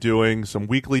forward, we'll be doing some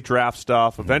weekly draft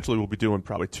stuff. Eventually, we'll be doing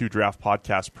probably 2 draft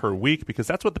podcasts per week because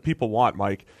that's what the people want,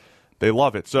 Mike. They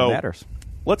love it. So it matters.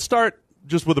 Let's start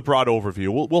just with a broad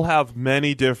overview. We'll have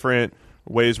many different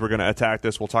ways we're going to attack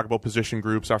this. We'll talk about position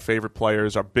groups, our favorite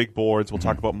players, our big boards. We'll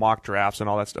talk about mock drafts and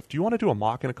all that stuff. Do you want to do a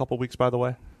mock in a couple weeks, by the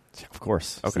way? Of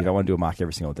course. Okay. So you don't want to do a mock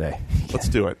every single day. Let's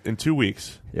do it. In 2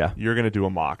 weeks, Yeah. you're going to do a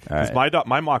mock. All right.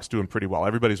 My mock's doing pretty well.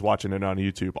 Everybody's watching it on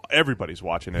YouTube. Everybody's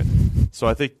watching it. So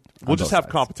I think we'll On just both have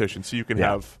sides. competition so you can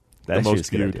Yeah. have That the actually most is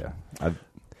a good viewed. idea.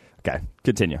 Okay,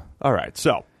 continue. All right.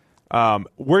 So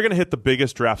we're going to hit the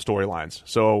biggest draft storylines.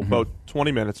 So about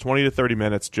 20 to 30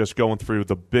 minutes, just going through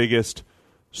the biggest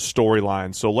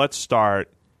storylines. So let's start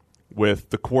with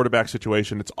the quarterback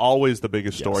situation. It's always the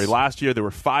biggest story. Yes. Last year, there were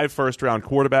 5 first-round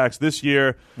quarterbacks. This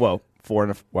year, Well, 4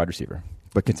 and a wide receiver.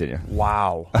 But continue.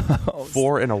 wow.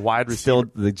 4 and a wide receiver. Still,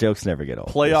 the jokes never get old.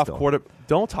 Playoff Still. quarter.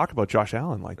 Don't talk about Josh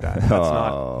Allen like that. That's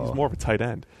not. He's more of a tight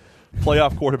end.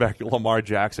 Playoff quarterback Lamar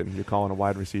Jackson. You're calling a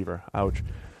wide receiver. Ouch.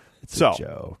 It's So a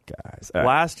joke, guys. All right.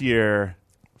 last year,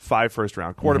 5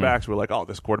 first-round quarterbacks were like, oh,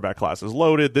 this quarterback class is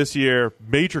loaded. This year,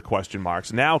 major question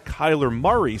marks. Now Kyler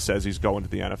Murray says he's going to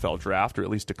the NFL draft, or at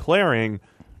least declaring.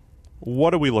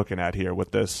 What are we looking at here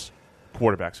with this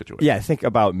quarterback situation? Yeah, I think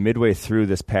about midway through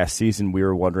this past season, we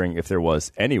were wondering if there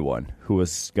was anyone who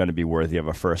was going to be worthy of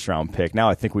a first-round pick. Now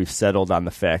I think we've settled on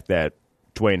the fact that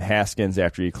Dwayne Haskins,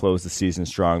 after he closed the season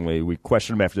strongly, we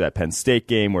questioned him after that Penn State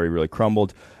game where he really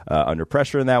crumbled under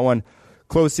pressure in that one.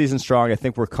 Closed season strong. I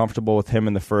think we're comfortable with him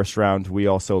in the first round. We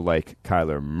also like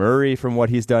Kyler Murray from what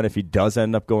he's done. If he does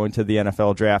end up going to the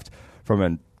NFL draft,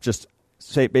 from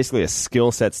basically a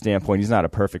skill set standpoint, he's not a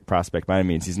perfect prospect by any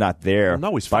means. He's not there.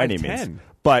 Well, no, he's by any 5'10". means.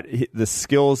 But the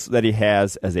skills that he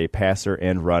has as a passer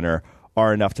and runner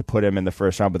are enough to put him in the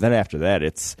first round. But then after that,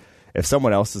 if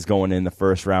someone else is going in the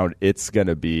first round, it's going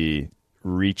to be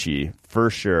reachy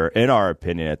for sure, in our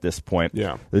opinion, at this point.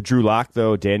 Yeah. The Drew Lock,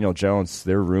 though, Daniel Jones,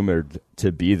 they're rumored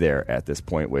to be there at this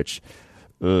point, which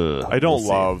I don't we'll see.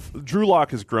 love. Drew Lock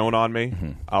has grown on me.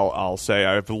 I'll say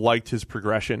I've liked his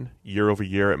progression year over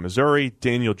year at Missouri.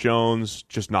 Daniel Jones,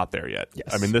 just not there yet.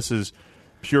 Yes. I mean, this is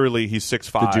purely he's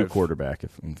 6'5". The Duke quarterback,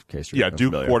 in case you're Yeah, Duke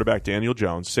unfamiliar. quarterback Daniel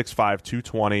Jones, 6'5",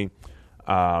 220.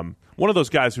 One of those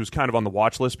guys who's kind of on the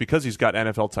watch list because he's got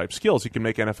NFL-type skills. He can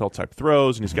make NFL-type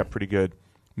throws, and he's got pretty good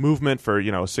movement for a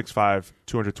 6'5",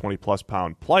 220-plus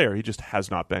pound player. He just has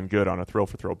not been good on a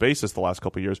throw-for-throw basis the last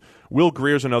couple of years. Will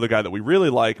Greer's another guy that we really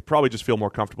like. Probably just feel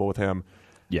more comfortable with him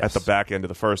Yes. at the back end of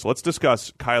the first. Let's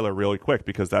discuss Kyler really quick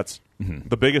because that's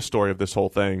the biggest story of this whole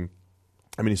thing.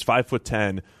 I mean, he's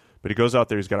 5'10", but he goes out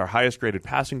there. He's got our highest-graded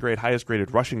passing grade,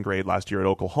 highest-graded rushing grade last year at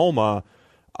Oklahoma.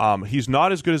 He's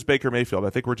not as good as Baker Mayfield. I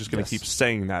think we're just going to keep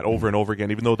saying that over and over again.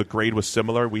 Even though the grade was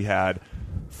similar, we had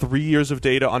 3 years of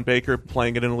data on Baker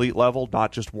playing at an elite level,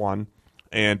 not just one.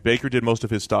 And Baker did most of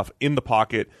his stuff in the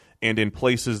pocket and in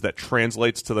places that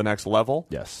translates to the next level.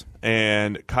 Yes.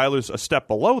 And Kyler's a step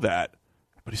below that,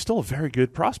 but he's still a very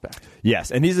good prospect.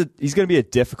 Yes, and he's going to be a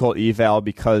difficult eval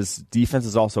because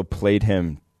defenses also played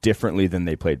him differently than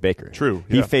they played Baker. True,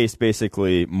 He yeah. faced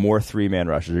basically more three-man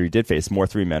rushes, or he did face more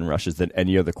three-man rushes than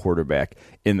any other quarterback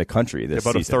in the country this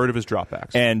About season. a third of his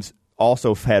dropbacks. And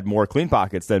also had more clean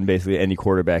pockets than basically any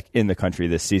quarterback in the country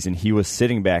this season. He was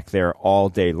sitting back there all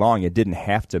day long and didn't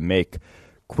have to make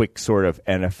quick sort of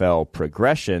NFL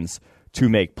progressions to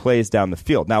make plays down the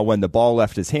field. Now, when the ball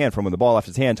left his hand,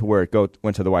 to where it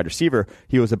went to the wide receiver,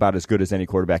 he was about as good as any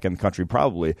quarterback in the country,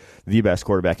 probably the best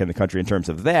quarterback in the country in terms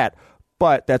of that.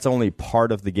 But that's only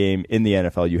part of the game in the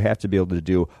NFL. You have to be able to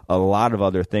do a lot of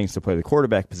other things to play the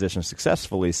quarterback position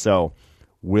successfully. So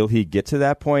will he get to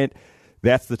that point?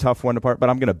 That's the tough one to part. But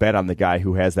I'm going to bet on the guy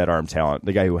who has that arm talent,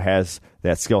 the guy who has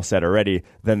that skill set already,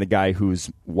 than the guy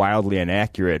who's wildly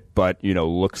inaccurate but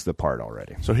looks the part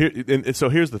already. So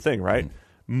here's the thing, right?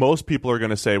 Most people are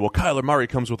going to say, well, Kyler Murray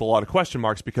comes with a lot of question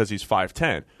marks because he's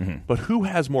 5'10". But who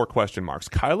has more question marks,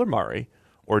 Kyler Murray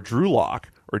or Drew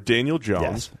Lock or Daniel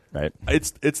Jones? Yes, right.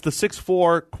 It's the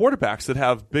 6'4" quarterbacks that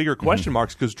have bigger question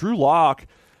marks because Drew Lock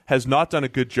has not done a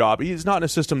good job. He's not in a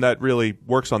system that really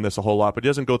works on this a whole lot, but he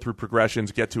doesn't go through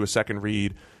progressions, get to a second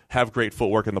read, have great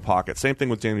footwork in the pocket. Same thing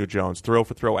with Daniel Jones.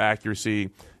 Throw-for-throw accuracy,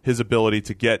 his ability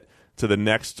to get to the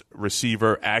next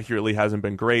receiver accurately hasn't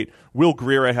been great. Will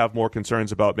Greer, I have more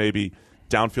concerns about maybe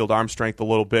downfield arm strength a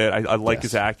little bit. I like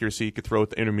his accuracy. He could throw at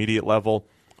the intermediate level.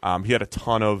 He had a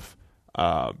ton of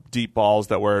deep balls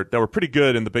that were pretty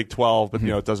good in the Big 12, but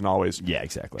it doesn't always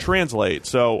translate.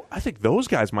 So I think those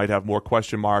guys might have more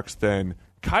question marks than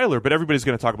Kyler, but everybody's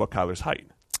going to talk about Kyler's height.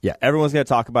 Yeah, everyone's going to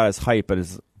talk about his height, but it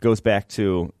goes back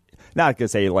to, not going to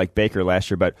say like Baker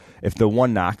last year, but if the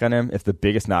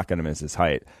biggest knock on him is his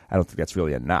height, I don't think that's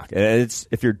really a knock. And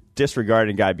if you're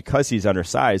disregarding a guy because he's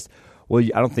undersized, well,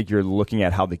 I don't think you're looking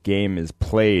at how the game is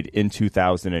played in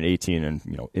 2018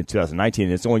 and in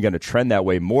 2019. It's only going to trend that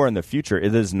way more in the future.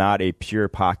 It is not a pure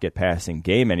pocket passing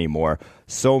game anymore.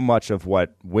 So much of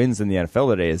what wins in the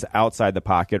NFL today is outside the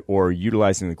pocket or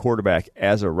utilizing the quarterback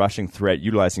as a rushing threat,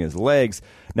 utilizing his legs,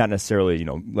 not necessarily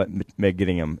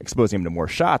exposing him to more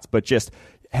shots, but just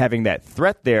having that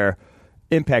threat there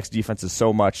impacts defenses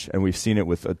so much. And we've seen it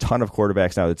with a ton of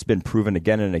quarterbacks now. It's been proven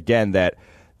again and again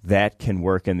that can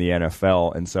work in the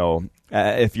NFL. And so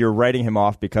if you're writing him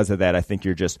off because of that, I think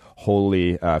you're just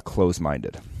wholly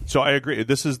close-minded. So I agree.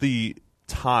 This is the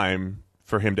time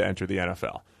for him to enter the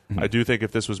NFL. Mm-hmm. I do think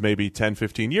if this was maybe 10,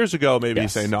 15 years ago, maybe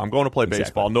he's saying, no, I'm going to play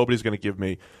baseball. Nobody's going to give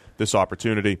me this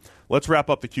opportunity. Let's wrap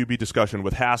up the QB discussion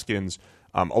with Haskins.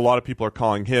 A lot of people are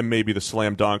calling him maybe the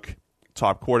slam dunk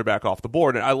top quarterback off the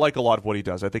board, and I like a lot of what he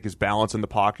does. I think his balance in the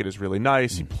pocket is really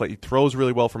nice. He throws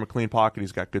really well from a clean pocket.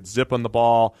 He's got good zip on the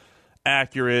ball,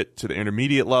 accurate to the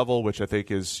intermediate level, which I think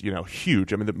is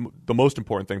huge. I mean, the most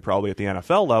important thing probably at the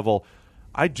NFL level,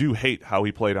 I do hate how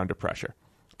he played under pressure.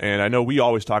 And I know we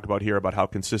always talk about here about how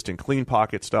consistent clean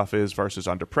pocket stuff is versus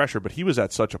under pressure, but he was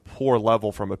at such a poor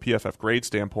level from a PFF grade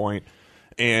standpoint.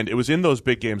 And it was in those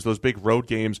big games, those big road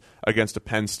games against a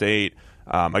Penn State,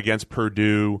 against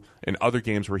Purdue, and other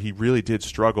games where he really did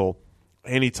struggle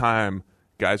anytime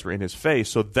guys were in his face.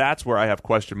 So that's where I have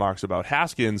question marks about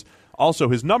Haskins. Also,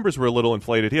 his numbers were a little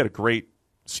inflated. He had a great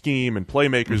scheme and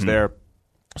playmakers there.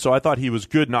 So I thought he was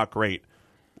good, not great,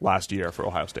 last year for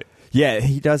Ohio State. Yeah,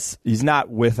 he does. He's not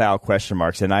without question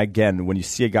marks. And again, when you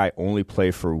see a guy only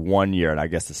play for 1 year, and I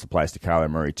guess this applies to Kyler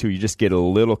Murray too, you just get a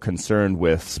little concerned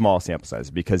with small sample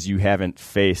sizes because you haven't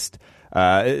faced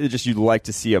you'd like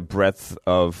to see a breadth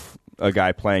of a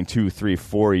guy playing 2, 3,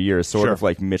 4 years, sort of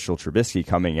like Mitchell Trubisky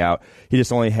coming out. He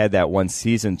just only had that one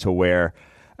season to where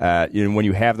when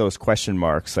you have those question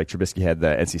marks, like Trubisky had the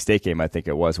NC State game, I think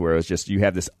it was, where it was just you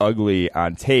have this ugly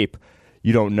on tape.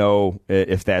 You don't know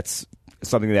if that's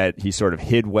something that he sort of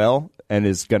hid well and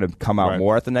is going to come out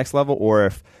more at the next level, or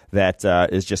if that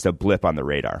is just a blip on the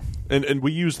radar. And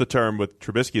we use the term with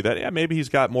Trubisky that maybe he's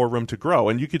got more room to grow,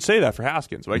 and you could say that for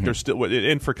Haskins. Like they're still,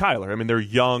 and for Kyler, I mean they're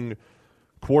young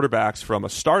quarterbacks from a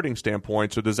starting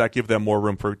standpoint. So does that give them more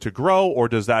room to grow, or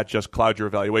does that just cloud your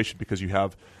evaluation because you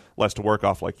have less to work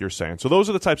off, like you're saying? So those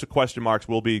are the types of question marks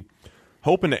we'll be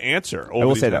hoping to answer over I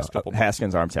will these say next couple months.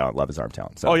 Haskins' arm talent, love his arm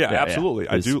talent. So, absolutely.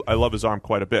 Yeah. I love his arm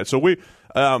quite a bit. So we,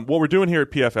 what we're doing here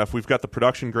at PFF, we've got the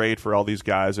production grade for all these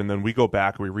guys, and then we go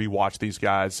back, we rewatch these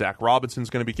guys. Zach Robinson's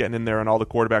going to be getting in there on all the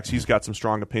quarterbacks. He's got some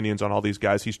strong opinions on all these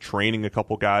guys. He's training a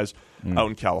couple guys out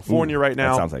in California right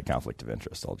now. That sounds like conflict of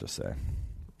interest, I'll just say.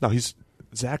 No,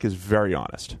 Zach is very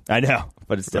honest. I know,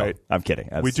 but it's still, I'm kidding.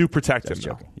 We do protect him,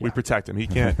 though. Yeah. We protect him. He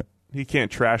can't he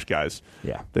can't trash guys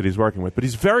that he's working with, but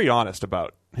he's very honest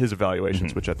about his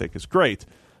evaluations, which I think is great.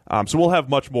 So we'll have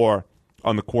much more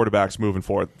on the quarterbacks moving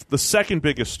forward. The second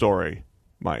biggest story,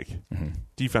 Mike,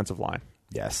 defensive line.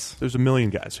 Yes. There's a million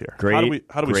guys here. Great,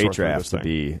 how do we great sort through draft this to thing?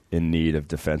 be in need of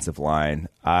defensive line.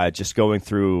 Just going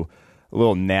through a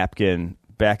little napkin,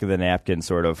 back of the napkin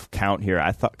sort of count here.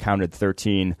 I counted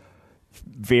 13.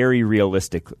 Very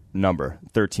realistic number,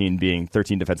 13 being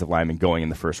 13 defensive linemen going in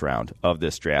the first round of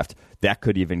this draft. That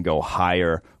could even go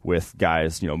higher with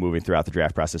guys, moving throughout the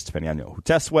draft process, depending on who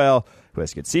tests well, who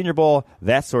has a good Senior Bowl,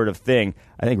 that sort of thing.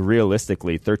 I think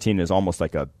realistically, 13 is almost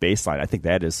like a baseline. I think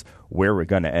that is where we're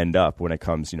going to end up when it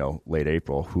comes, late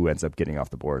April, who ends up getting off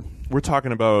the board. We're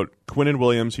talking about Quinnen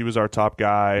Williams. He was our top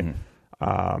guy.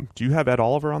 Do you have Ed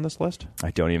Oliver on this list? I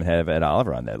don't even have Ed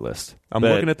Oliver on that list. I'm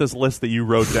looking at this list that you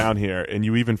wrote down here, and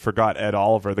you even forgot Ed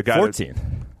Oliver, the guy 14.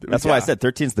 That's why I said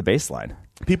 13 is the baseline.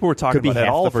 People were talking about Ed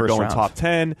Oliver going round. top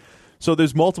 10. So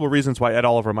there's multiple reasons why Ed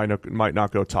Oliver might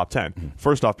not go top 10.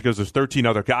 First off, because there's 13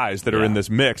 other guys that are in this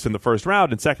mix in the first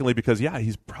round, and secondly, because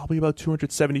he's probably about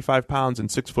 275 pounds and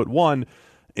 6'1",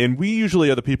 and we usually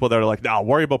are the people that are like, no,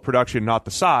 worry about production, not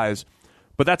the size.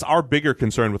 But that's our bigger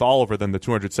concern with Oliver than the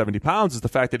 270 pounds is the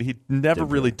fact that he never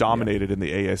really dominated in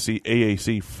the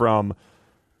AAC from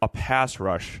a pass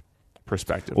ruch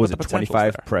perspective. Was it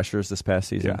 25 pressures this past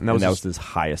season? Yeah, and that was his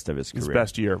highest of his career. His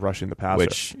best year rushing the passer.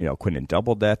 Which, Quinnen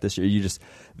doubled that this year.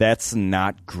 That's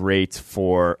not great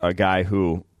for a guy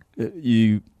who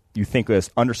you think this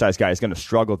undersized guy is going to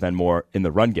struggle then more in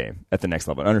the run game at the next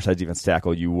level. An undersized defense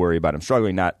tackle, you worry about him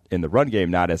struggling not in the run game,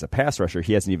 not as a pass rusher.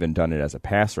 He hasn't even done it as a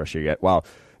pass rusher yet. While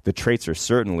the traits are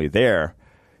certainly there,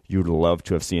 you'd love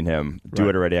to have seen him do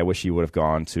it already. I wish he would have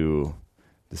gone to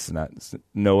This is not,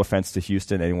 no offense to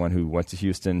Houston, anyone who went to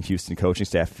Houston coaching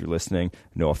staff, if you're listening,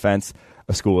 no offense.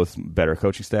 A school with better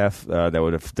coaching staff that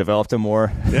would have developed him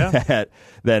more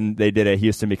than they did at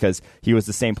Houston, because he was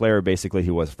the same player basically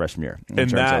he was freshman year in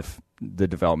terms of the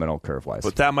developmental curve-wise.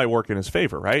 But that might work in his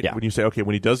favor, right? Yeah. When you say, okay,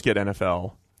 when he does get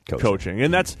NFL coaching.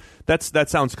 And that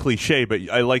sounds cliche, but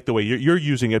I like the way you're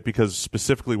using it, because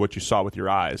specifically what you saw with your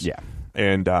eyes. Yeah.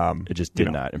 And it just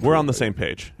did not improve. We're on the same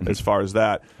page as far as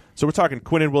that. So we're talking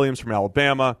Quinnen Williams from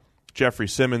Alabama, Jeffrey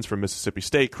Simmons from Mississippi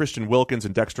State, Christian Wilkins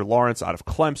and Dexter Lawrence out of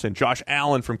Clemson, Josh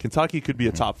Allen from Kentucky could be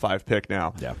a top 5 pick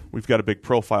now. Yeah. We've got a big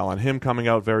profile on him coming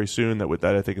out very soon that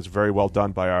I think is very well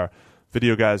done by our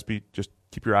video guys. Just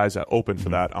keep your eyes open for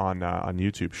that on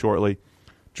YouTube shortly.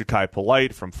 Ja'Kai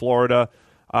Polite from Florida.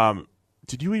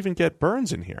 Did you even get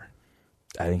Burns in here?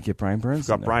 I didn't get Brian Burns.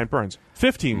 Got Brian Burns.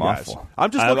 15 guys. Awful.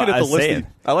 I'm just looking at the list.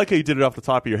 I like how you did it off the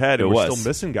top of your head, and we're still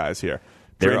missing guys here.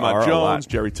 There Draymond are Jones,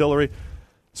 Jerry Tillery.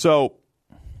 So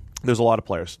there's a lot of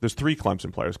players. There's 3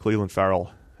 Clemson players. Cleveland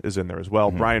Farrell is in there as well.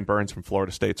 Brian Burns from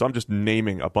Florida State. So I'm just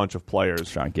naming a bunch of players.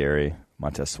 Rashawn Gary,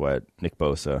 Montez Sweat, Nick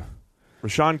Bosa.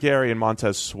 Rashawn Gary and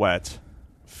Montez Sweat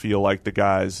feel like the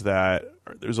guys that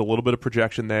there's a little bit of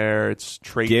projection there. It's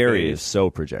trait. Gary based. is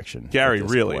so projection. Gary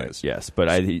really is. Yes, but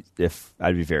I'd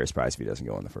be very surprised if he doesn't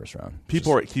go in the first round.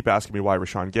 People keep asking me why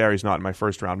Rashawn Gary's not in my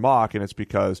first round mock, and it's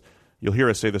because you'll hear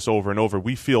us say this over and over.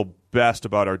 We feel best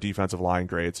about our defensive line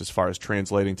grades as far as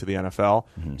translating to the NFL.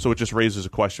 So it just raises a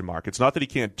question mark. It's not that he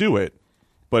can't do it,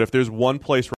 but if there's one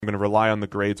place where I'm going to rely on the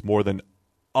grades more than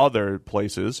other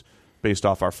places, based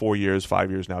off our 4 years,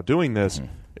 5 years now doing this,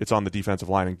 it's on the defensive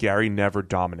line. And Gary never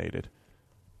dominated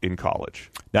in college.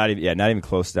 Not even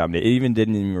close to dominate. It even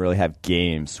didn't even really have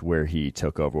games where he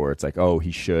took over, where it's like, oh,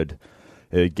 he should.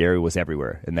 Gary was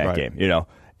everywhere in that game.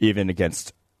 Even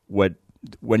against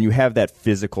when you have that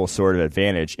physical sort of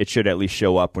advantage, it should at least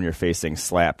show up when you're facing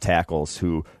slap tackles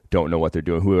who don't know what they're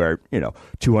doing, who are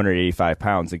 285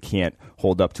 pounds and can't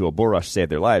hold up to a bull rush to save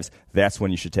their lives. That's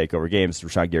when you should take over games.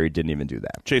 Rashawn Gary didn't even do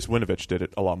that. Chase Winovich did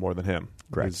it a lot more than him.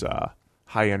 Correct. His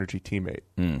high energy teammate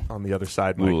on the other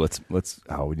side. Ooh, let's.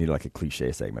 Oh, we need like a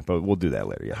cliche segment, but we'll do that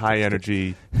later. Yeah, high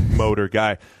energy motor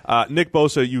guy. Nick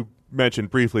Bosa, you mentioned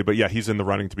briefly, but yeah, he's in the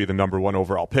running to be the number 1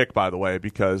 overall pick, by the way,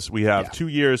 because we have 2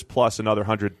 years plus another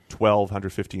 112,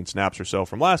 115 snaps or so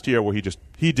from last year where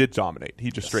he did dominate.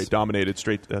 He just straight dominated,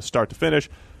 start to finish.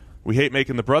 We hate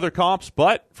making the brother comps,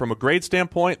 but from a grade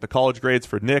standpoint, the college grades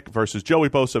for Nick versus Joey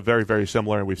Bosa, very, very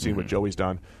similar, and we've seen what Joey's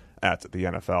done at the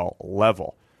NFL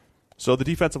level. So the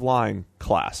defensive line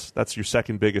class, that's your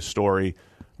second biggest story.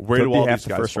 Where could do be all half these the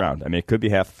guys first fall? round. I mean, it could be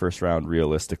half the first round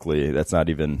realistically. That's not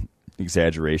even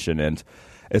exaggeration, and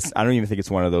I don't even think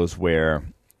it's one of those where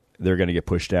they're going to get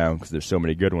pushed down because there's so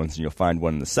many good ones, and you'll find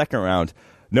one in the second round.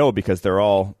 No, because they're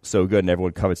all so good, and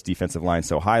everyone covets defensive line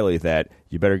so highly that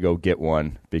you better go get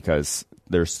one, because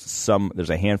there's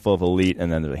a handful of elite,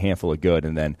 and then there's a handful of good,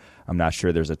 and then I'm not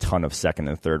sure there's a ton of second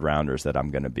and third rounders that I'm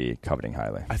going to be coveting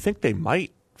highly. I think they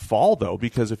might fall, though,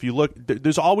 because if you look,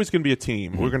 there's always going to be a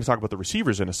team. We're going to talk about the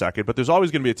receivers in a second, but there's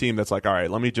always going to be a team that's like, all right,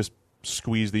 let me just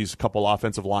squeeze these couple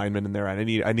offensive linemen in there. I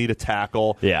need a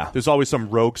tackle. Yeah. There's always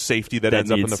some rogue safety that ends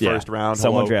up in the first round.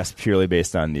 Someone drafts purely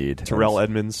based on need. Terrell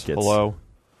Edmonds. Hello.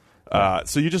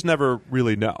 So you just never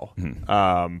really know.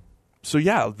 So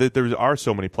yeah, there are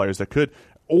so many players that could.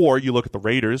 Or you look at the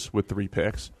Raiders with 3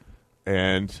 picks,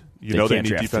 and they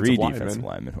need defensive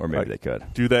linemen, or maybe they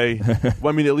could. Do they? Well,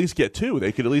 I mean, at least get 2.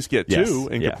 They could at least get 2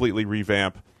 and yeah. completely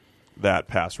revamp that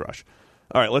pass rush.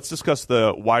 All right, let's discuss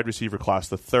the wide receiver class,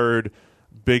 the third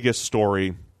biggest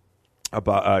story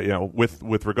about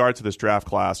with regard to this draft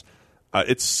class.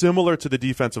 It's similar to the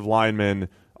defensive linemen,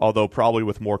 although probably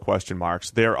with more question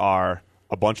marks. There are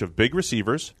a bunch of big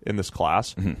receivers in this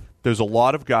class. There's a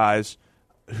lot of guys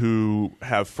who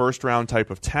have first-round type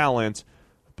of talent,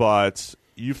 but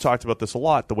you've talked about this a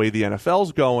lot. The way the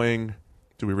NFL's going,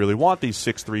 do we really want these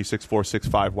 6'3", 6'4",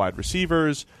 6'5" wide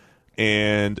receivers?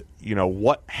 And,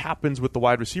 what happens with the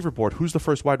wide receiver board? Who's the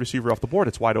first wide receiver off the board?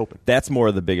 It's wide open. That's more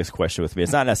of the biggest question with me.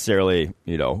 It's not necessarily,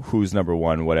 who's number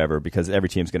 1, whatever, because every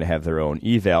team's going to have their own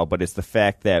eval, but it's the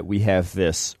fact that we have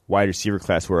this wide receiver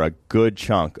class where a good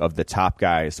chunk of the top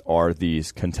guys are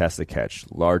these contested catch,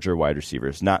 larger wide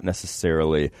receivers, not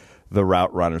necessarily the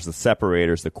route runners, the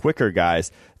separators, the quicker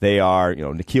guys. They are,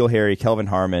 N'Keal Harry, Kelvin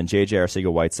Harmon, J.J.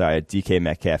 Arcega-Whiteside, DK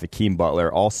Metcalf, Akeem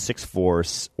Butler, all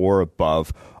 6'4" or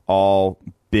above, all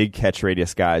big catch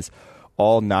radius guys,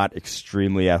 all not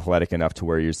extremely athletic enough to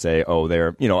where you say, oh,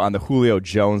 they're on the Julio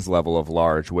Jones level of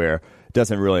large, where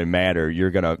doesn't really matter.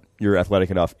 You're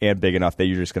athletic enough and big enough that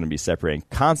you're just going to be separating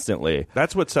constantly.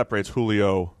 That's what separates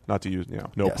Julio, not to use, no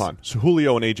Yes. pun. So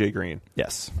Julio and A.J. Green.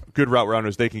 Yes. Good route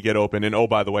runners, they can get open. And, oh,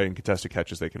 by the way, in contested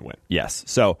catches, they can win. Yes.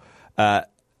 So I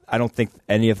don't think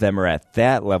any of them are at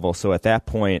that level. So at that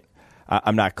point,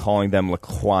 I'm not calling them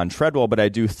Laquan Treadwell, but I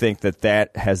do think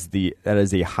that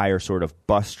is a higher sort of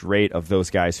bust rate of those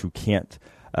guys who can't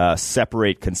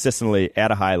separate consistently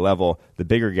at a high level. The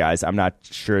bigger guys, I'm not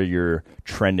sure the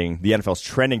NFL's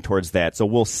trending towards that. So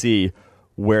we'll see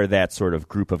where that sort of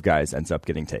group of guys ends up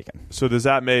getting taken. So does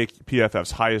that make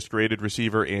PFF's highest-graded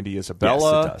receiver, Andy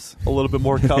Isabella, Yes, it does. a little bit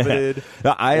more coveted?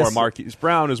 No, or Marquise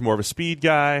Brown is more of a speed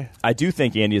guy? I do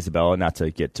think Andy Isabella, not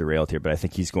to get derailed here, but I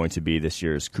think he's going to be this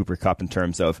year's Cooper Kupp in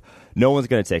terms of no one's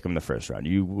going to take him in the first round.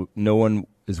 No one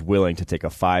is willing to take a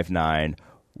 5'9"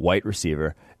 white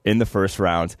receiver in the first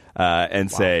round and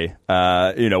say,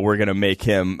 we're going to make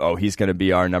him, he's going to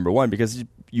be our number one, because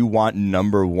you want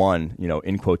number one,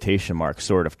 in quotation marks,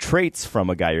 sort of traits from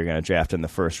a guy you're going to draft in the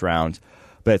first round.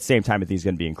 But at the same time, I think he's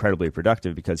going to be incredibly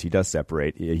productive because he does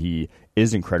separate. He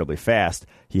is incredibly fast.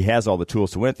 He has all the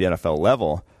tools to win at the NFL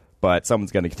level, but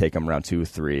someone's going to take him around 2,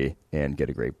 3 and get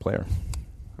a great player.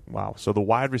 Wow. So the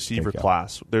wide receiver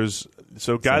class, guys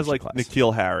like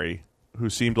N'Keal Harry, who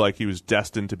seemed like he was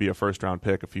destined to be a first-round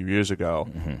pick a few years ago,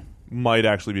 might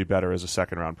actually be better as a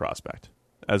second-round prospect.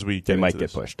 As we get might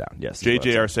get pushed down. Yes,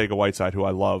 J.J. Arcega-Whiteside, who I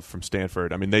love from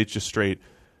Stanford. I mean, they just straight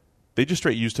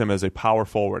used him as a power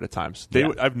forward at times.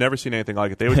 I've never seen anything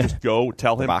like it. They would just go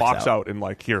tell him box out and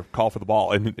here, call for the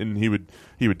ball, and he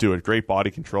would do it. Great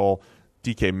body control.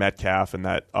 DK Metcalf and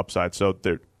that upside. So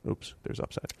there's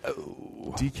upside.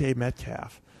 Oh. DK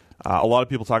Metcalf. A lot of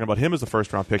people talking about him as the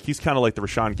first round pick. He's kind of like the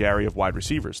Rashawn Gary of wide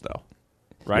receivers, though.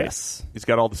 Right? Yes. He's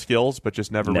got all the skills, but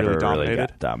just never really dominated. Really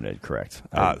got dominated, correct.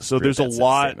 So there's a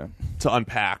lot to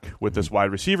unpack with this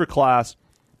wide receiver class.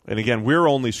 And again, we're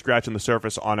only scratching the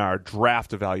surface on our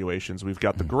draft evaluations. We've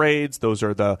got the grades. Those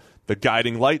are the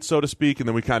guiding light, so to speak, and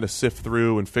then we kind of sift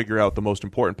through and figure out the most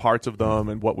important parts of them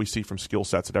and what we see from skill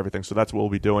sets and everything. So that's what we'll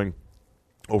be doing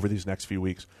over these next few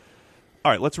weeks.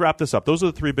 All right, let's wrap this up. Those are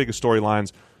the 3 biggest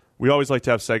storylines. We always like to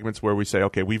have segments where we say,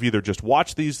 okay, we've either just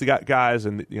watched these guys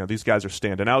and these guys are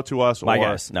standing out to us. My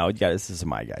guys. No, this is a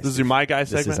my guy. This is your my guy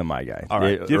segment? This is a my guy. All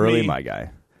right. My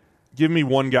guy. Give me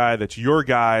one guy that's your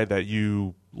guy that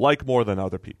you like more than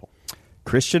other people.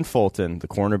 Christian Fulton, the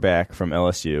cornerback from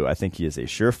LSU. I think he is a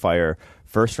surefire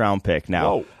first-round pick.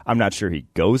 Now, I'm not sure he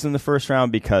goes in the first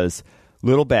round because,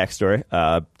 little backstory,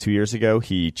 2 years ago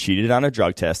he cheated on a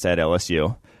drug test at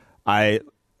LSU. I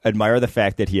admire the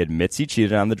fact that he admits he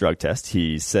cheated on the drug test.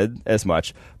 He said as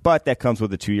much, but that comes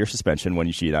with a 2-year suspension when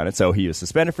you cheat on it. So he was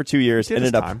suspended for 2 years,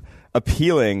 ended up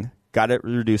appealing, got it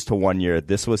reduced to 1 year.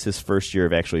 This was his first year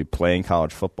of actually playing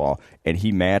college football, and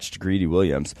he matched Greedy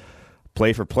Williams.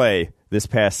 Play for play, this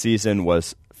past season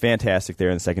was fantastic there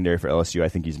in the secondary for LSU. I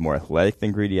think he's more athletic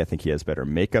than Greedy. I think he has better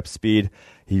makeup speed.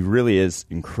 He really is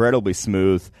incredibly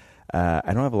smooth. I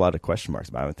don't have a lot of question marks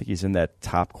about him. I think he's in that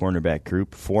top cornerback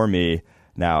group for me.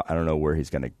 Now, I don't know where he's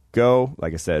going to go.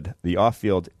 Like I said, the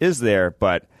off-field is there,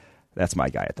 but that's my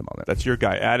guy at the moment. That's your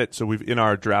guy. Add it. So in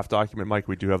our draft document, Mike,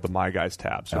 we do have the My Guys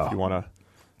tab. So if you want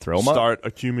to start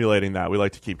accumulating that, we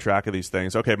like to keep track of these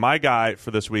things. Okay, my guy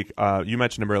for this week, you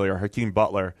mentioned him earlier, Hakeem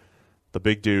Butler, the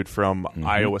big dude from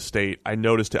Iowa State. I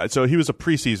noticed it. So he was a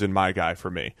preseason my guy for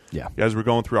me. Yeah. As we're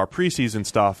going through our preseason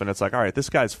stuff, and it's like, all right, this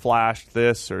guy's flashed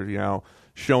this or,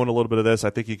 showing a little bit of this.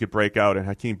 I think he could break out, and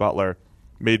Hakeem Butler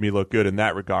made me look good in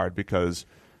that regard because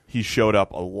he showed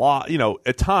up a lot,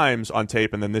 at times on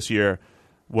tape, and then this year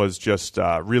was just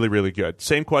really, really good.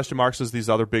 Same question marks as these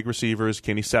other big receivers.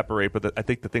 Can he separate? But I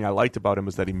think the thing I liked about him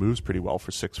is that he moves pretty well for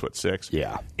 6'6".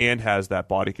 Yeah. And has that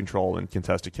body control and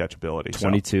contested catch ability.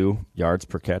 22 yards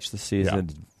per catch this season.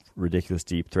 Yeah. Ridiculous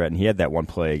deep threat. And he had that one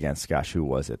play against, who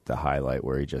was it? The highlight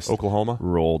where he just Oklahoma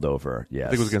rolled over. Yes. I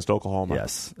think it was against Oklahoma.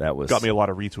 Yes. That was got me a lot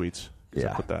of retweets.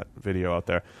 Yeah. I put that video out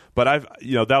there. But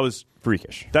that was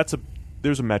freakish.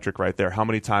 There's a metric right there. How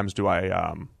many times do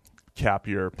I cap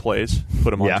your plays,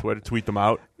 put them on Twitter, tweet them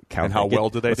out, and how well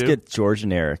do they do? Let's get George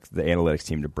and Eric, the analytics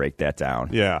team, to break that down.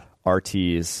 Yeah.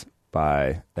 RTs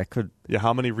by that could. Yeah.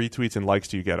 How many retweets and likes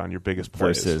do you get on your biggest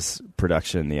plays versus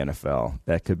production in the NFL?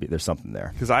 That could be. There's something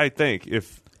there. Because I think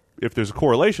if there's a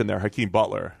correlation there, Hakeem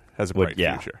Butler has a bright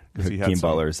future. Hakeem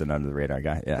Butler is an under the radar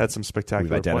guy. Yeah. Had some spectacular.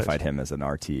 We've identified plays. him as an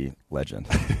RT legend.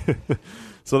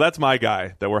 So that's my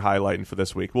guy that we're highlighting for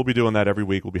this week. We'll be doing that every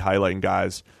week. We'll be highlighting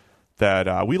guys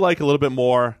that we like a little bit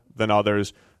more than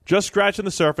others. just scratching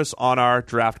the surface on our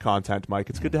draft content, Mike.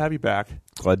 It's good to have you back.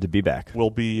 Glad to be back. We'll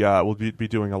be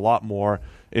doing a lot more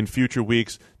in future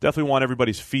weeks. Definitely want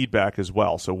everybody's feedback as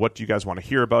well. So what do you guys want to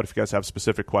hear about? If you guys have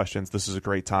specific questions, this is a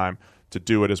great time to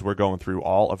do it as we're going through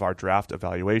all of our draft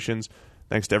evaluations.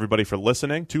 Thanks to everybody for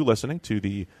listening to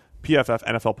the PFF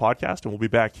NFL podcast, and we'll be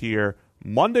back here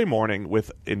Monday morning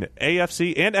with an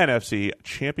AFC and NFC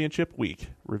Championship Week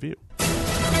review.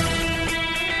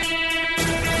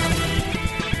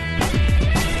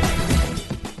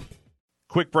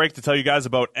 Quick break to tell you guys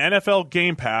about NFL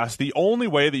Game Pass, the only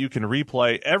way that you can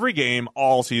replay every game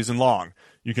all season long.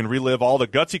 You can relive all the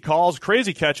gutsy calls,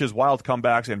 crazy catches, wild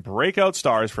comebacks, and breakout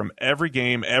stars from every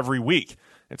game every week.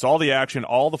 It's all the action,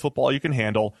 all the football you can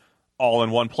handle, all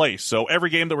in one place. So every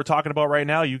game that we're talking about right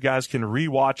now, you guys can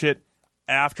rewatch it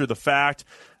after the fact.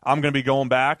 I'm going to be going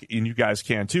back, and you guys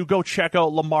can too. Go check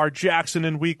out Lamar Jackson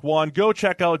in Week 1. Go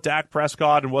check out Dak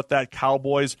Prescott and what that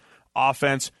Cowboys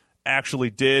offense actually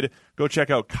did. Go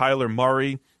check out Kyler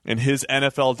Murray and his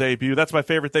NFL debut. That's my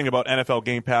favorite thing about NFL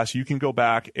Game Pass. You can go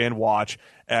back and watch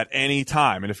at any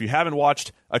time. And if you haven't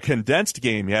watched a condensed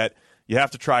game yet, you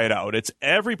have to try it out. It's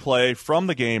every play from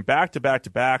the game back to back to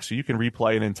back, so you can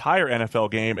replay an entire NFL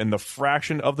game in the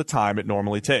fraction of the time it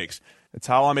normally takes. It's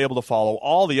how I'm able to follow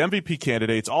all the MVP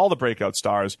candidates, all the breakout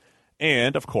stars,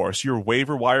 and, of course, your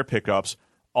waiver wire pickups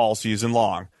all season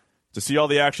long. To see all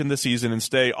the action this season and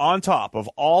stay on top of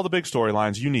all the big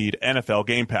storylines, you need NFL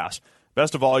Game Pass.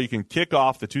 Best of all, you can kick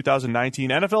off the 2019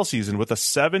 NFL season with a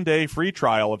 7-day free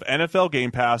trial of NFL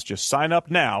Game Pass. Just sign up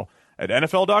now at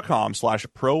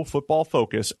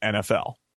NFL.com/ProFootballFocusNFL.